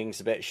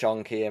syncing's a bit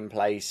shonky in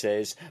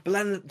places, but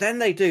then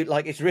they do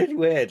like it's really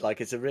weird.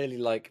 Like it's a really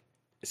like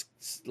it's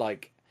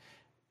like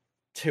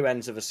two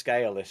ends of a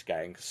scale. This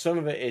game, 'cause some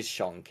of it is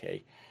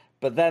shonky,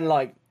 but then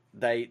like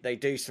they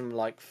do some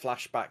like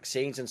flashback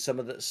scenes, and some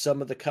of the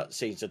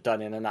cutscenes are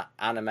done in an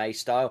anime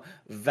style,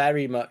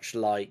 very much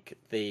like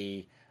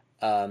the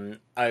O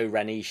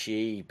Ren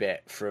Ishii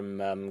bit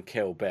from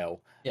Kill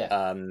Bill.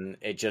 Yeah.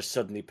 It just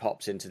suddenly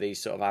pops into these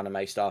sort of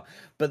anime style,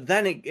 but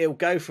then it'll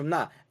go from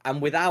that,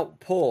 and without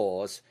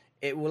pause,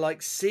 it will like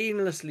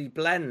seamlessly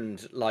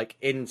blend like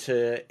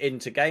into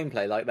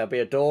gameplay. Like there'll be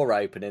a door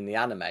open in the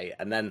anime,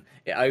 and then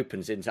it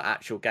opens into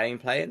actual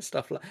gameplay and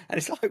stuff like. And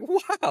it's like,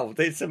 wow,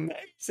 it's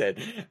amazing.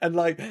 And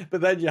like,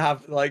 but then you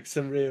have like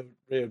some real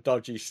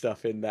dodgy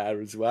stuff in there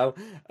as well.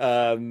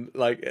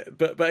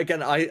 But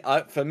again,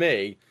 I for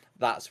me,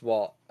 that's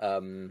what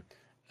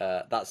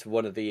that's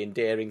one of the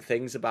endearing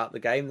things about the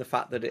game. The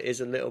fact that it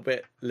is a little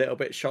bit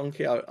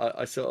shonky,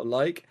 I sort of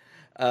like.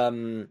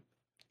 Um,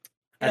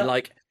 You and know,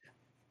 like.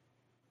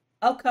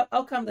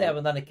 how come they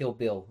haven't done a Kill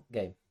Bill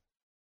game?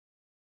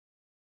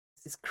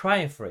 It's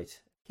crying for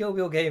it. Kill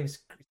Bill game is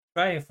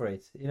crying for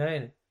it. You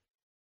know.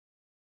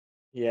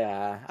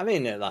 Yeah, I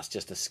mean that's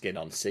just a skin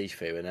on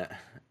Sifu, isn't it?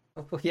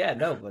 Yeah,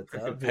 no,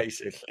 but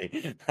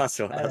Basically, that's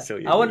what I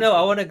you're want to know. I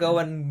using. want to go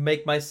and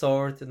make my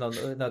sword.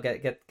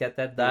 Get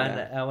that done.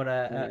 Yeah, I want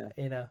to,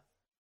 yeah.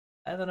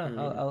 I don't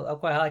know. Mm. I'll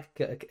quite like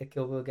a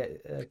Kill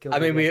I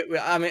Bill mean,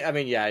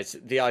 game. yeah.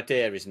 The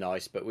idea is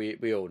nice, but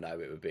we all know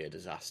it would be a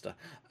disaster.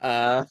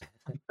 Uh,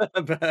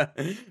 but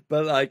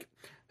like,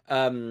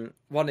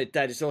 Wanted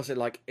Dead is also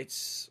like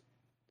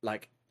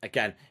like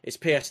again, it's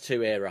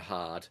PS2 era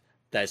hard.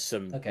 There's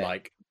some Okay.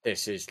 like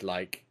this is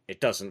like it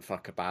doesn't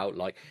fuck about.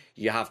 Like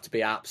you have to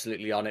be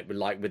absolutely on it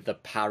with the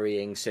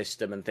parrying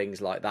system and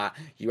things like that.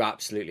 You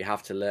absolutely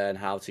have to learn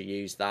how to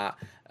use that.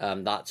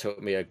 That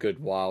took me a good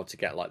while to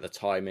get like the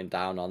timing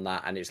down on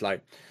that, and it's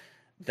like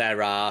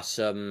there are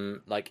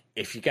some like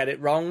if you get it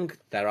wrong,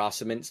 there are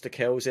some insta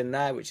kills in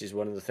there, which is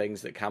one of the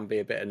things that can be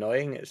a bit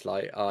annoying. It's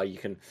like you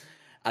can,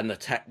 and the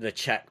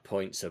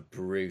checkpoints are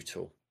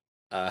brutal,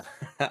 uh,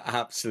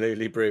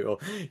 absolutely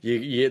brutal.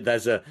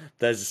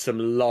 There's some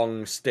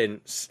long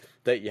stints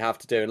that you have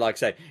to do, and like I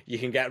say, you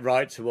can get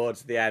right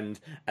towards the end,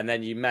 and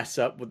then you mess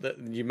up with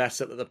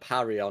the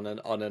parry on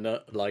an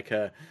like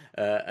a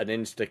an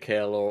insta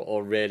kill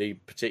or really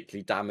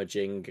particularly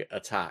damaging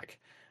attack,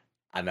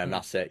 and then Mm.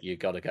 that's it. You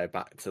got to go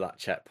back to that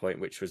checkpoint,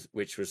 which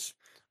was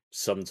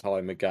some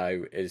time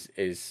ago. Is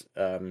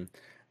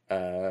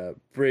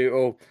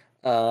brutal.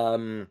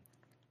 Um,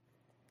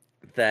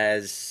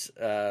 there's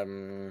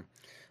a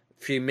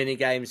few mini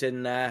games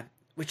in there,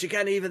 which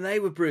again, even they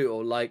were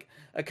brutal. Like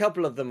a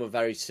couple of them were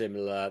very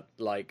similar.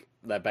 Like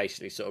they're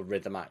basically sort of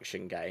rhythm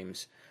action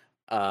games.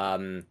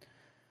 Um,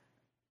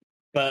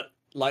 but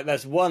like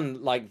there's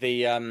one like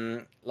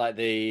the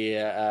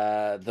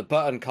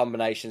button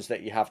combinations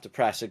that you have to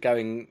press are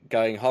going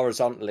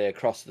horizontally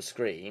across the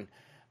screen,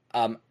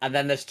 and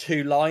then there's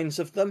two lines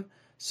of them,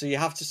 so you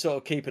have to sort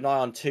of keep an eye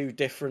on two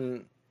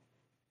different.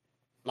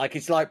 Like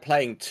it's like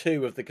playing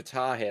two of the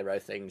Guitar Hero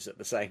things at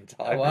the same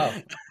Oh time. wow.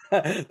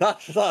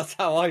 That's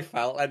how I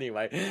felt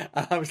anyway.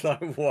 And I was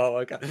like, whoa,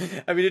 okay.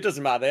 I mean, it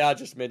doesn't matter. They are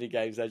just mini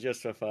games. They're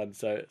just for fun,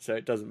 so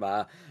it doesn't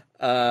matter.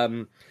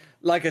 Um,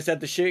 like I said,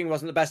 the shooting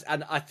wasn't the best,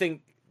 and I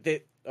think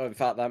that in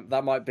fact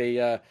that might be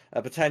a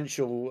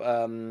potential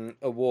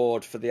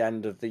award for the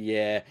end of the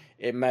year.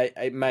 It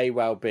may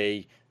well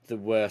be the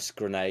worst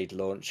grenade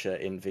launcher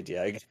in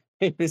video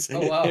games.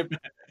 Oh wow.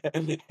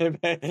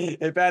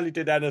 It barely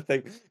did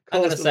anything.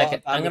 I'm gonna Caused a lot second.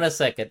 of I'm gonna damage.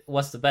 second.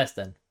 What's the best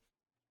then?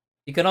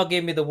 You cannot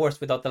give me the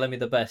worst without telling me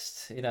the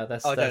best.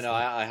 Oh, I don't That's know.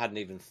 I hadn't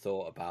even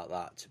thought about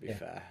that. To be yeah.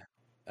 fair,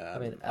 I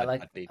mean, I'd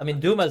need I to mean, have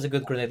a Doom look. has a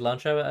good grenade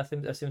launcher.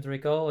 I seem to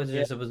recall. Or is it Yeah,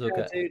 just a yeah,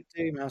 bazooka?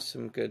 Doom has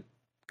some good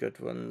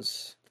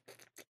ones.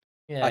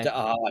 Yeah. I don't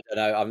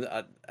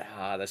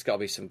know. There's got to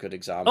be some good Oh,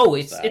 examples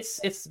it's there. it's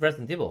it's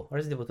Resident Evil.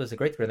 Resident Evil 2 is a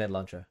great grenade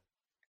launcher.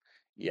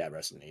 Yeah,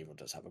 Resident Evil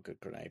does have a good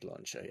grenade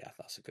launcher. Yeah,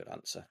 that's a good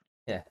answer.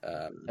 Yeah,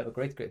 Um, have a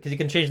great because you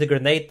can change the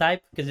grenade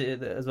type because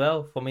as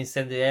well from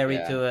incendiary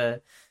yeah,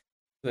 to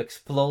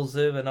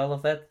explosive and all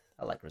of that.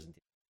 I like Resident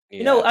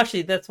Evil. yeah,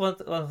 Actually, that's one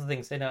of the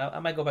things. I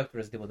might go back to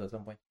Resident Evil 2 at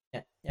some point.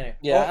 Yeah, yeah.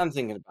 yeah. Oh, I'm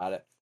thinking about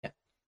it. yeah.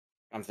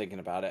 I'm thinking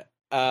about it.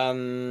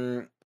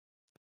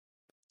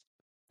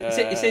 It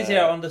says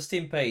here Uh, on the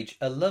Steam page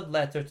a love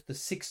letter to the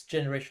sixth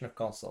generation of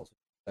consoles.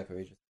 Like,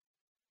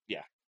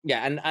 yeah,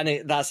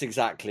 Yeah, that's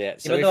exactly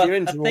it. So Even if though you're I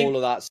into all think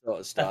of that sort of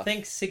I stuff,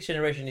 think sixth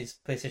generation is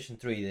PlayStation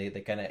 3.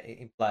 They kind of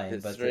implying,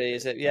 it's but three,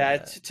 is it? Yeah,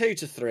 it's 2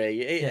 to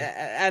 3,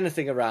 yeah,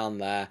 anything around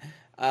there.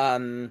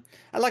 And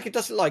like it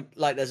doesn't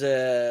like there's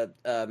a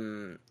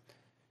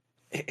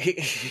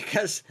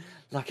because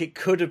like it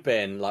could have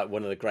been like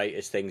one of the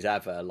greatest things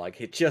ever.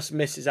 Like it just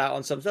misses out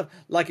on some stuff.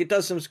 Like it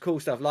does some cool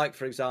stuff. Like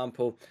for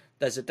example,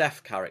 there's a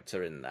deaf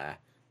character in there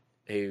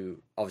who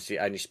obviously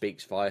only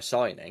speaks via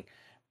signing.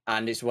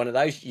 And it's one of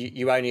those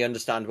you only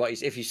understand what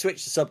he's. If you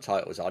switch the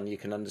subtitles on, you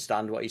can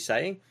understand what he's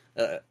saying.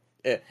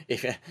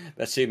 If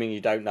assuming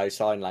you don't know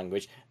sign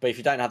language, but if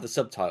you don't have the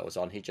subtitles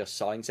on, he just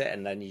signs it,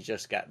 and then you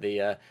just get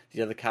the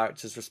other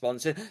character's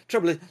responses.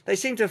 Trouble is, they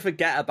seem to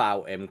forget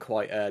about him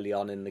quite early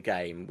on in the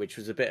game, which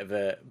was a bit of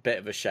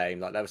a shame.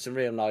 Like there were some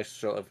real nice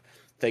sort of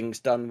things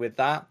done with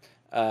that.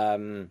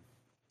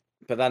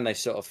 But then they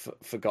sort of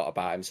forgot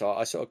about him. So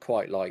I sort of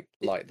quite like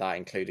that,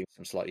 including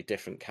some slightly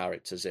different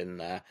characters in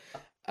there.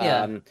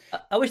 yeah. Um,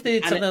 I wish they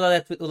did and something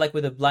like that, like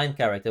with a blind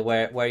character,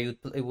 where you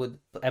would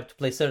have to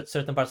play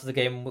certain parts of the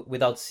game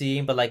without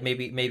seeing, but like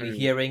maybe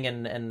hearing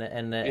and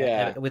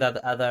yeah, without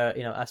other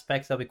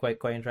aspects. That'd be quite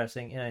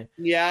interesting.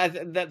 yeah,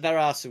 there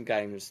are some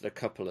games, a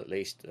couple at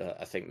least,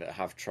 I think that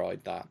have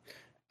tried that.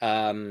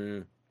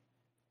 Um,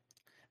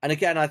 and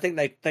again, I think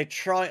they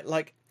try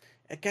like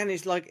again,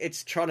 it's like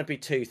it's trying to be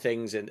two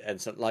things and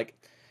so, like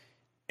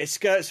it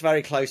skirts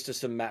very close to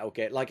some Metal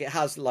Gear. Like it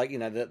has like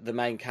the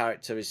main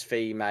character is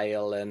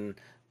female and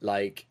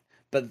like,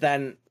 but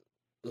then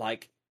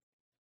like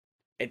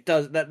it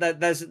does.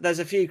 There's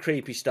a few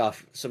creepy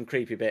stuff, some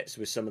creepy bits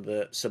with some of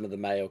the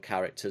male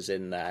characters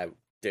in there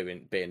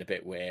being a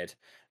bit weird,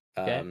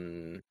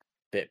 Okay.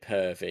 bit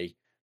pervy,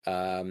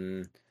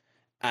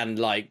 and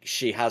like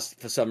she has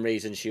for some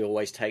reason she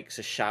always takes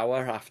a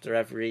shower after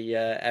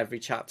every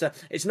chapter.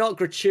 It's not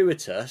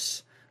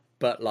gratuitous,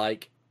 but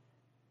like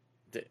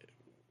but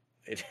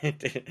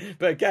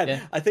again,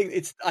 Yeah. I think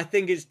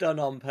it's done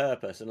on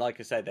purpose, and like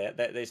I said,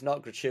 it's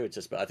not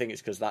gratuitous, but I think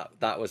it's because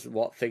that was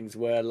what things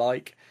were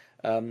like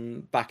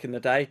back in the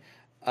day.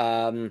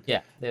 Um,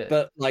 Yeah.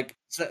 but like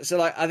so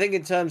like I think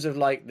in terms of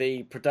like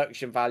the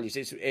production values,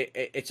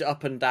 it's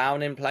up and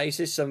down in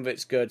places. Some of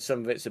it's good,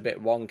 some of it's a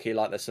bit wonky.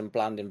 Like there's some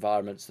bland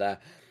environments there,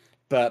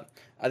 but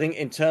I think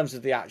in terms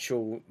of the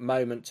actual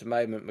moment to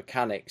moment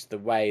mechanics, the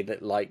way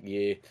that like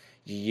you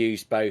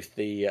use both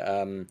the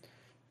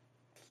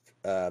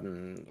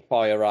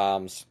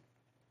firearms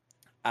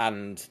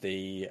and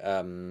the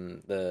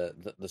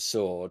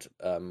sword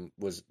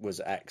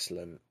was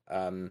excellent.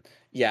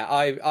 Yeah,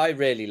 I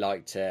really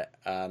liked it.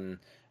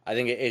 I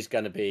think it is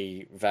going to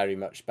be very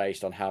much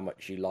based on how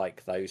much you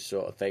like those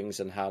sort of things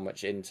and how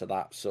much into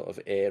that sort of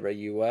era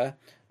you were.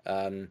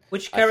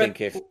 Which I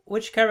think if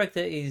character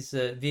is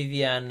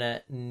Vivian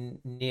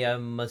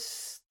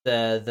Niamus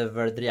the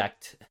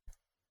Verdriact?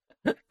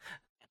 I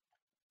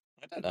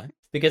don't know.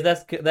 Because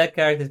that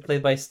character is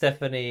played by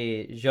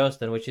Stephanie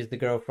Joston, which is the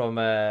girl from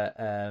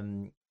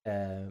Metal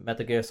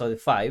Gear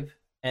Solid 5.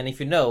 And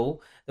if you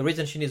know, the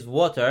reason she needs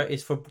water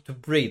is for to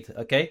breathe.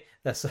 Okay,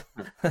 that's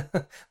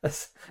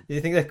that's. Do you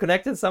think they're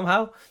connected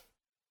somehow?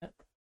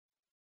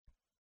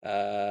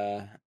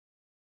 Uh,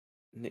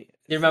 Do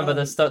you remember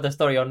no. the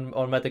story on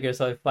Metal Gear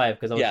Solid 5?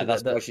 Because Yeah, obviously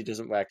that's why the she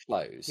doesn't wear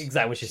clothes.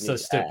 exactly, which is She so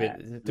needs air.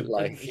 stupid.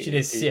 Like, She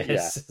needs yeah,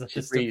 yes, such she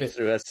a breathes stupid.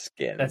 through her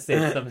skin. That's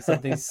it.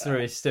 Something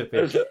really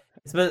stupid.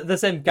 It's the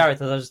same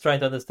characters. I was just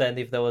trying to understand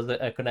if there was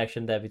a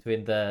connection there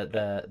between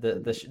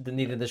the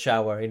need in the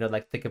shower,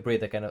 like take a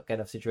breather kind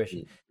of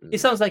situation. It Mm.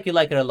 sounds like you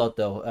like it a lot,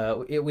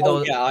 though. With Oh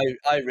all, yeah,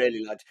 I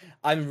really liked.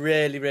 I'm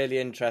really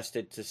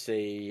interested to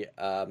see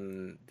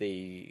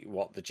the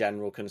what the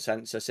general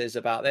consensus is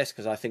about this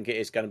because I think it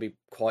is going to be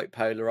quite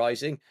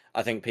polarizing.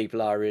 I think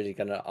people are really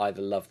going to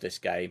either love this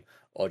game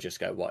or just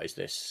go, "What is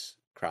this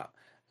crap?"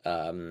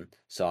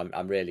 So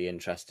I'm really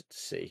interested to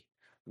see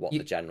what the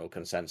you, general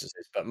consensus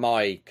is. But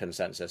my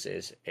consensus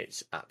is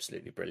it's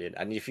absolutely brilliant.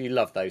 And if you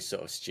love those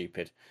sort of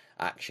stupid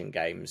action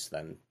games,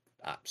 then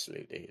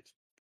absolutely it's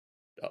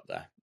up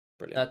there.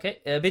 Brilliant. okay,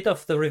 a bit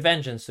of the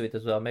Revengeance to it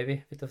as well, maybe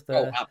a bit of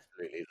Oh, the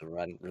absolutely,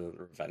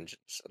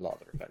 Revengeance. A lot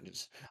of the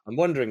Revengeance. I'm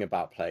wondering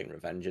about playing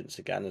Revengeance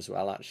again as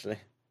well, actually.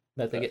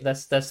 Metal Gear.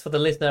 But That's for the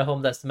listener at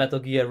home. That's Metal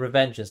Gear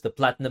Revengeance, the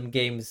Platinum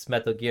Games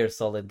Metal Gear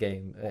Solid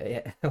game.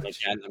 Yeah.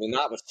 again, I mean,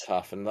 that was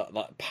tough, and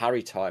that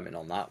parry timing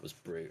on that was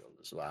brutal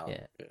as well.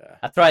 Yeah, Yeah.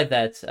 I tried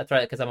that. I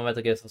tried because I'm a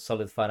Metal Gear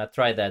Solid fan. I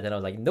tried that, and I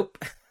was like, nope,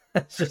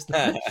 it's just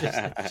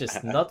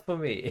not for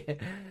me.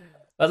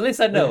 But at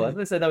least I know. At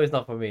least I know it's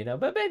not for me. No,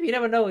 but maybe you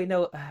never know.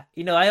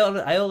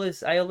 I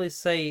always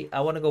say I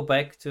want to go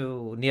back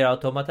to Nier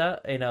Automata.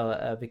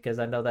 Because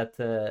I know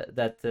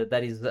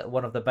that is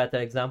one of the better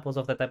examples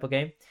of that type of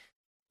game.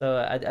 So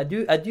I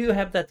do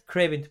have that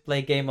craving to play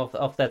a game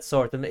of that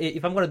sort. And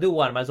if I'm gonna do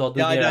one, I might as well do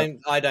Yeah, Nier.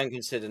 I don't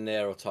consider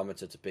Nier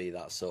Automata to be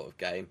that sort of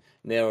game.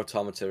 Nier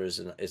Automata is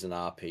an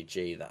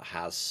RPG that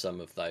has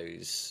some of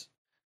those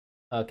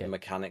Okay,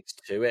 mechanics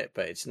to it,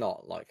 but it's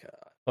not like a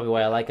probably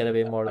why I like it a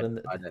bit more I,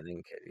 than I don't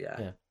think it.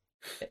 Yeah,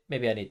 yeah.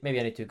 Maybe I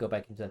need to go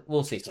back into that.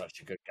 We'll see. it's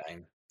such a good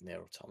game.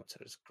 Nier Automata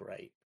is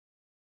great.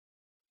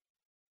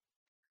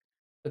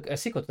 A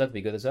sequel to that would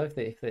be good as well if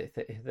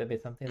they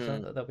made something as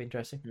well. That'd be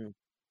interesting. Mm.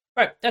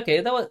 Right.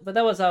 Okay.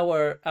 That was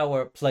our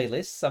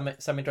playlist.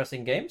 Some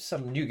interesting games,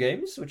 some new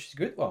games, which is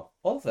good. Well,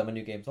 all of them are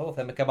new games. All of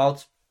them have come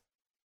out,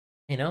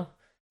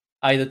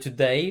 either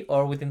today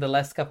or within the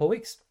last couple of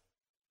weeks.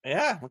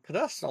 Yeah, look at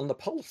us on the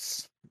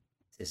pulse.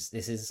 This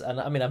is.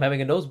 I mean, I'm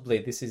having a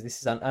nosebleed. This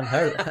is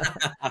unheard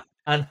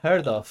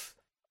of.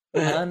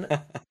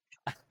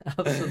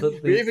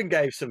 Absolutely. We even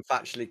gave some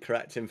factually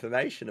correct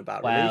information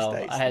about release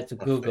dates. I had to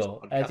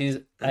Google. I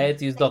had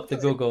to use Dr.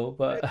 Google,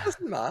 but it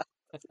doesn't matter.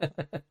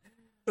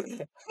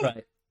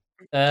 Right.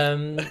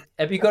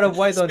 Have you got a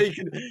why don't?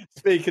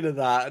 Speaking of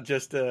that,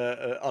 just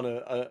on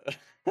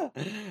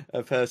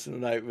a personal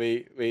note,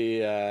 we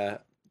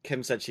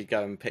Kim said she'd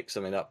go and pick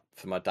something up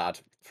for my dad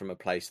from a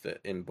place that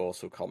in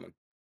Borsal Common.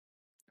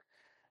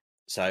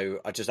 So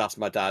I just asked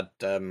my dad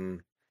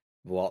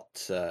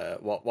what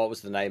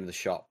was the name of the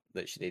shop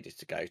that she needed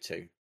to go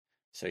to.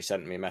 So he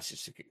sent me a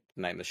message to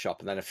name the shop,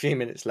 and then a few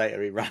minutes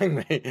later he rang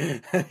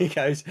me and he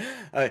goes,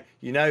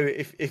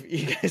 if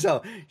you guys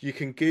you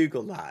can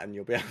Google that and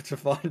you'll be able to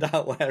find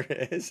out where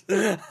it is.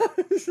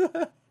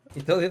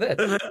 He told you that?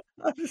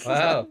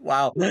 Wow.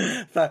 Wow.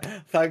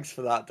 Thanks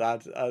for that,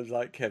 Dad. I was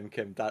like, Kim,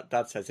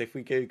 Dad says if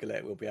we Google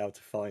it, we'll be able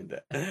to find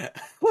it.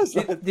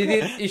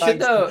 You should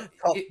know.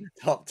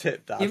 Top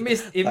tip, Dad. You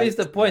missed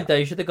the point there.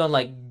 You should have gone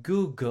like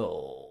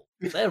Google.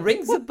 That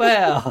rings a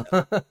bell.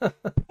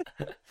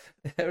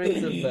 That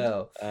rings a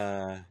bell.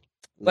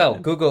 Well,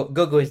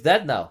 Google is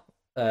dead now.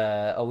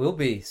 Or will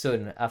be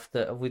soon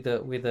after with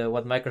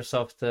what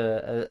Microsoft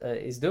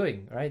is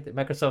doing, right?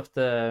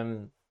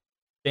 Microsoft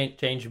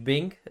change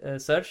Bing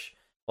search.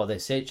 Well, they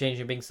say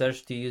change Bing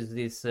search to use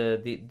this.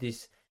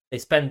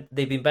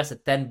 They've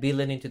invested $10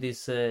 billion into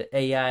this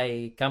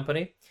AI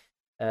company.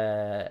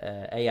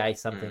 AI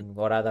something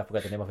or other. I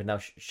forgot the name of it now.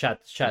 Chat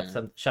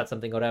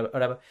something or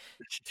whatever.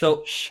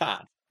 So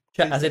chat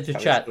as into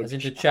chat.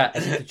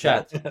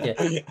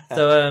 Yeah.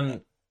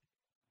 So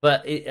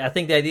but I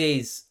think the idea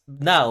is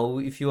now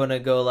if you want to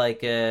go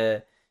like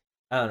I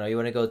don't know, you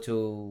want to go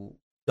to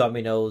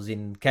Domino's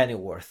in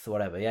Kenilworth,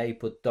 whatever. Yeah, you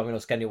put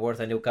Domino's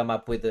Kenilworth and you'll come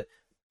up with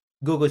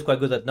Google is quite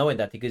good at knowing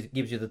that because it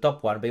gives you the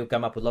top one, but you'll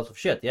come up with lots of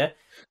shit. Yeah.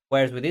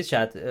 Whereas with this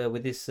chat,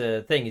 with this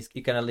thing, is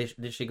you can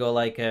literally go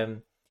like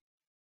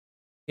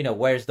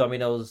where's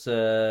Domino's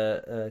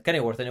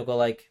Kenilworth, and you'll go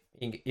like,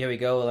 here we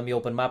go, let me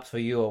open maps for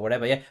you or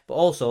whatever. Yeah, but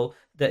also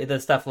the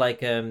stuff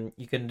like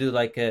you can do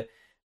like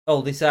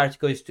this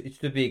article is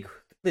too big,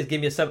 please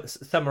give me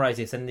summarize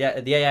this, and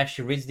the AI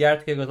actually reads the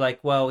article, goes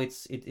like, well,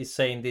 it's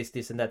saying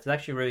this and that. It's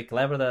actually really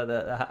clever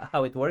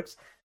how it works.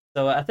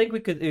 So I think we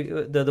could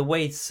the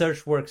way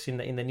search works in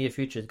the near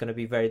future is going to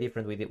be very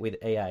different with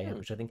AI,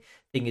 which I think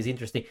is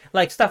interesting.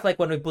 Like stuff like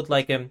when we put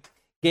like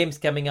games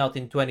coming out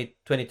in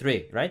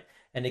 2023, right?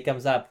 And it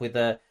comes up with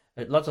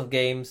lots of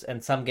games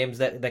and some games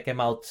that came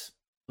out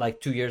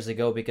like 2 years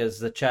ago because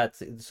the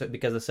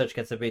search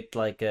gets a bit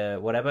like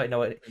whatever.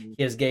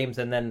 Here's games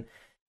and then.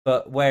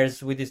 But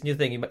whereas with this new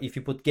thing, if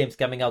you put games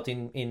coming out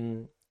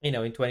in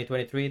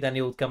 2023, then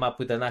it will come up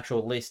with an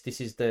actual list.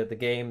 This is the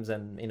games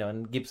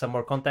and give some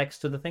more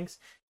context to the things.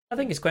 I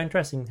think it's quite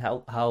interesting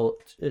how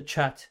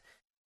chat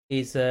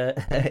is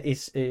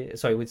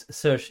with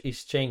search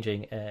is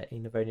changing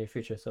in the very near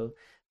future. So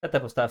that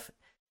type of stuff.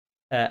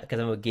 Because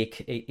I'm a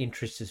geek, it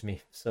interests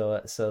me.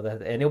 So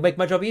that, and it'll make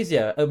my job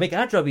easier. It'll make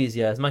our job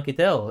easier as Monkey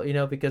Tale,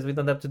 because we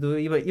don't have to do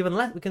even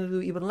less. We can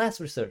do even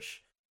less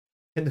research.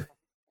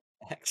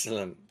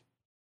 Excellent.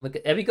 Look,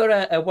 have you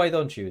got a why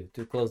don't you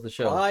to close the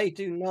show? I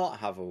do not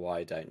have a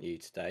why don't you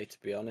today, to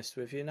be honest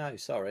with you. No,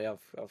 sorry,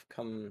 I've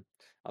been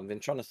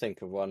trying to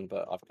think of one,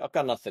 but I've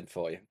got nothing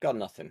for you. Got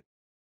nothing.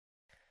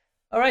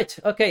 All right,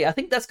 okay. I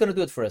think that's gonna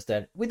do it for us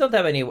then. We don't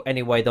have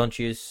any why don't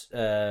yous.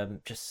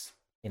 Just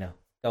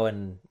go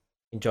and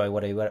enjoy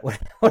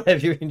whatever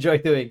you enjoy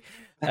doing.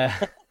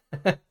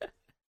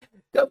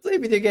 Go play a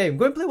video game.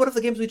 Go and play one of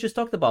the games we just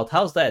talked about.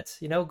 How's that?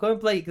 Go and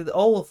play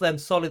all of them.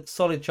 Solid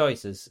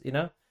choices.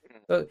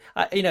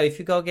 If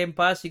you got Game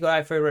Pass, you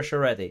got iFerry Rush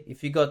already.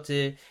 If you got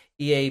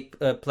EA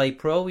Play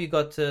Pro, you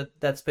got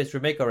Dead Space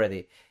Remake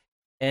already.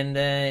 And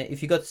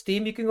if you got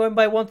Steam, you can go and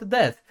buy Wanted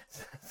Death.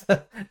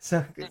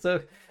 so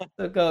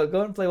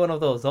go and play one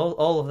of those.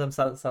 All of them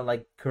sound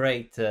like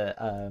great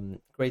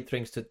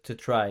things to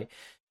try.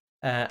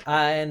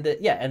 And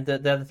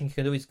the other thing you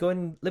can do is go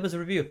and leave us a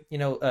review.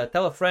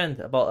 Tell a friend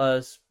about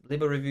us.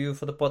 Leave a review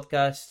for the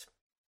podcast.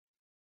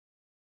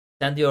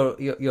 Send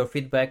your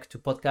feedback to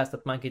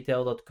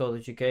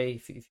podcast@monkeytail.co.uk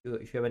if you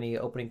have any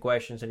opening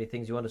questions, any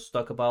things you want us to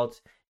talk about,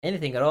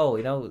 anything at all.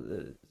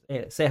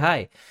 Say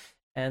hi,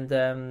 and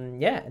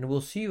and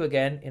we'll see you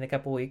again in a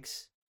couple of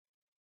weeks.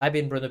 I've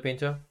been Bruno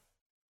Pinto.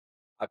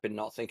 I've been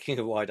not thinking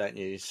of why don't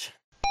use.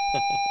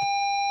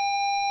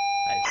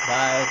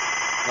 Bye.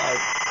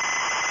 Bye.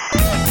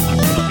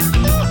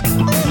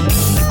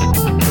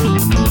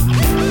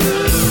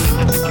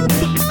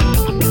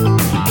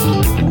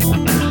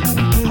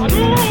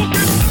 Hadouken!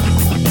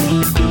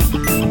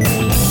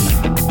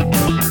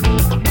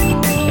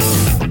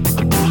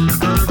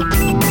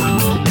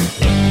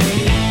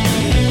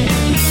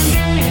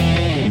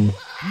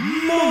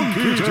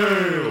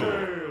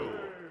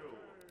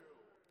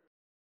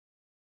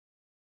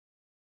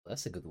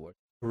 That's a good word.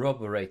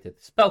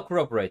 Corroborated. Spell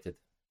corroborated.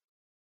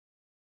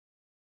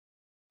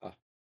 Oh.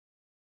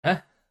 Huh?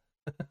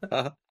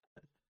 Huh?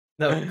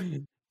 No.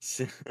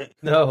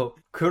 No.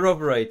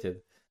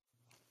 Corroborated.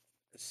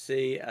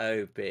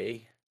 COB.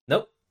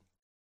 Nope.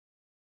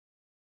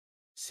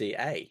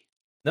 CA.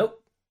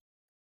 Nope.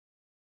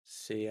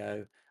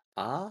 COR.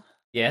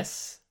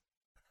 Yes.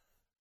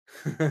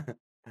 It's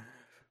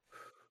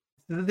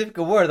a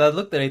difficult word. I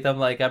looked at it. I'm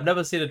like, I've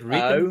never seen it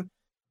written. O.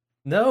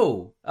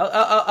 No.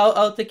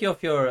 I'll take you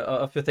off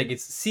your thing.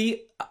 It's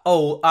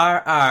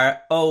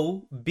CORROBOR.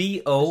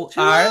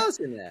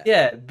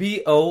 Yeah,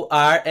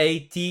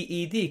 BORATED.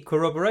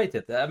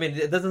 Corroborated. I mean,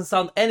 it doesn't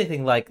sound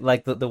anything like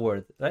the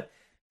word, right?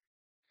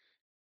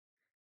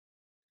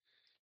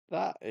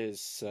 That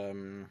is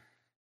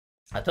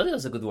I thought it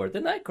was a good word,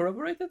 didn't I?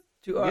 Corroborated.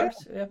 2 Yeah.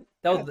 R's. Yeah.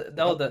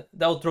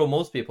 That would throw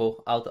most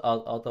people out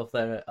of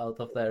their.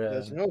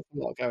 There's an awful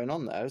lot going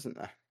on there, isn't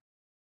there?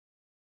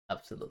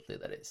 Absolutely,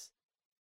 that is.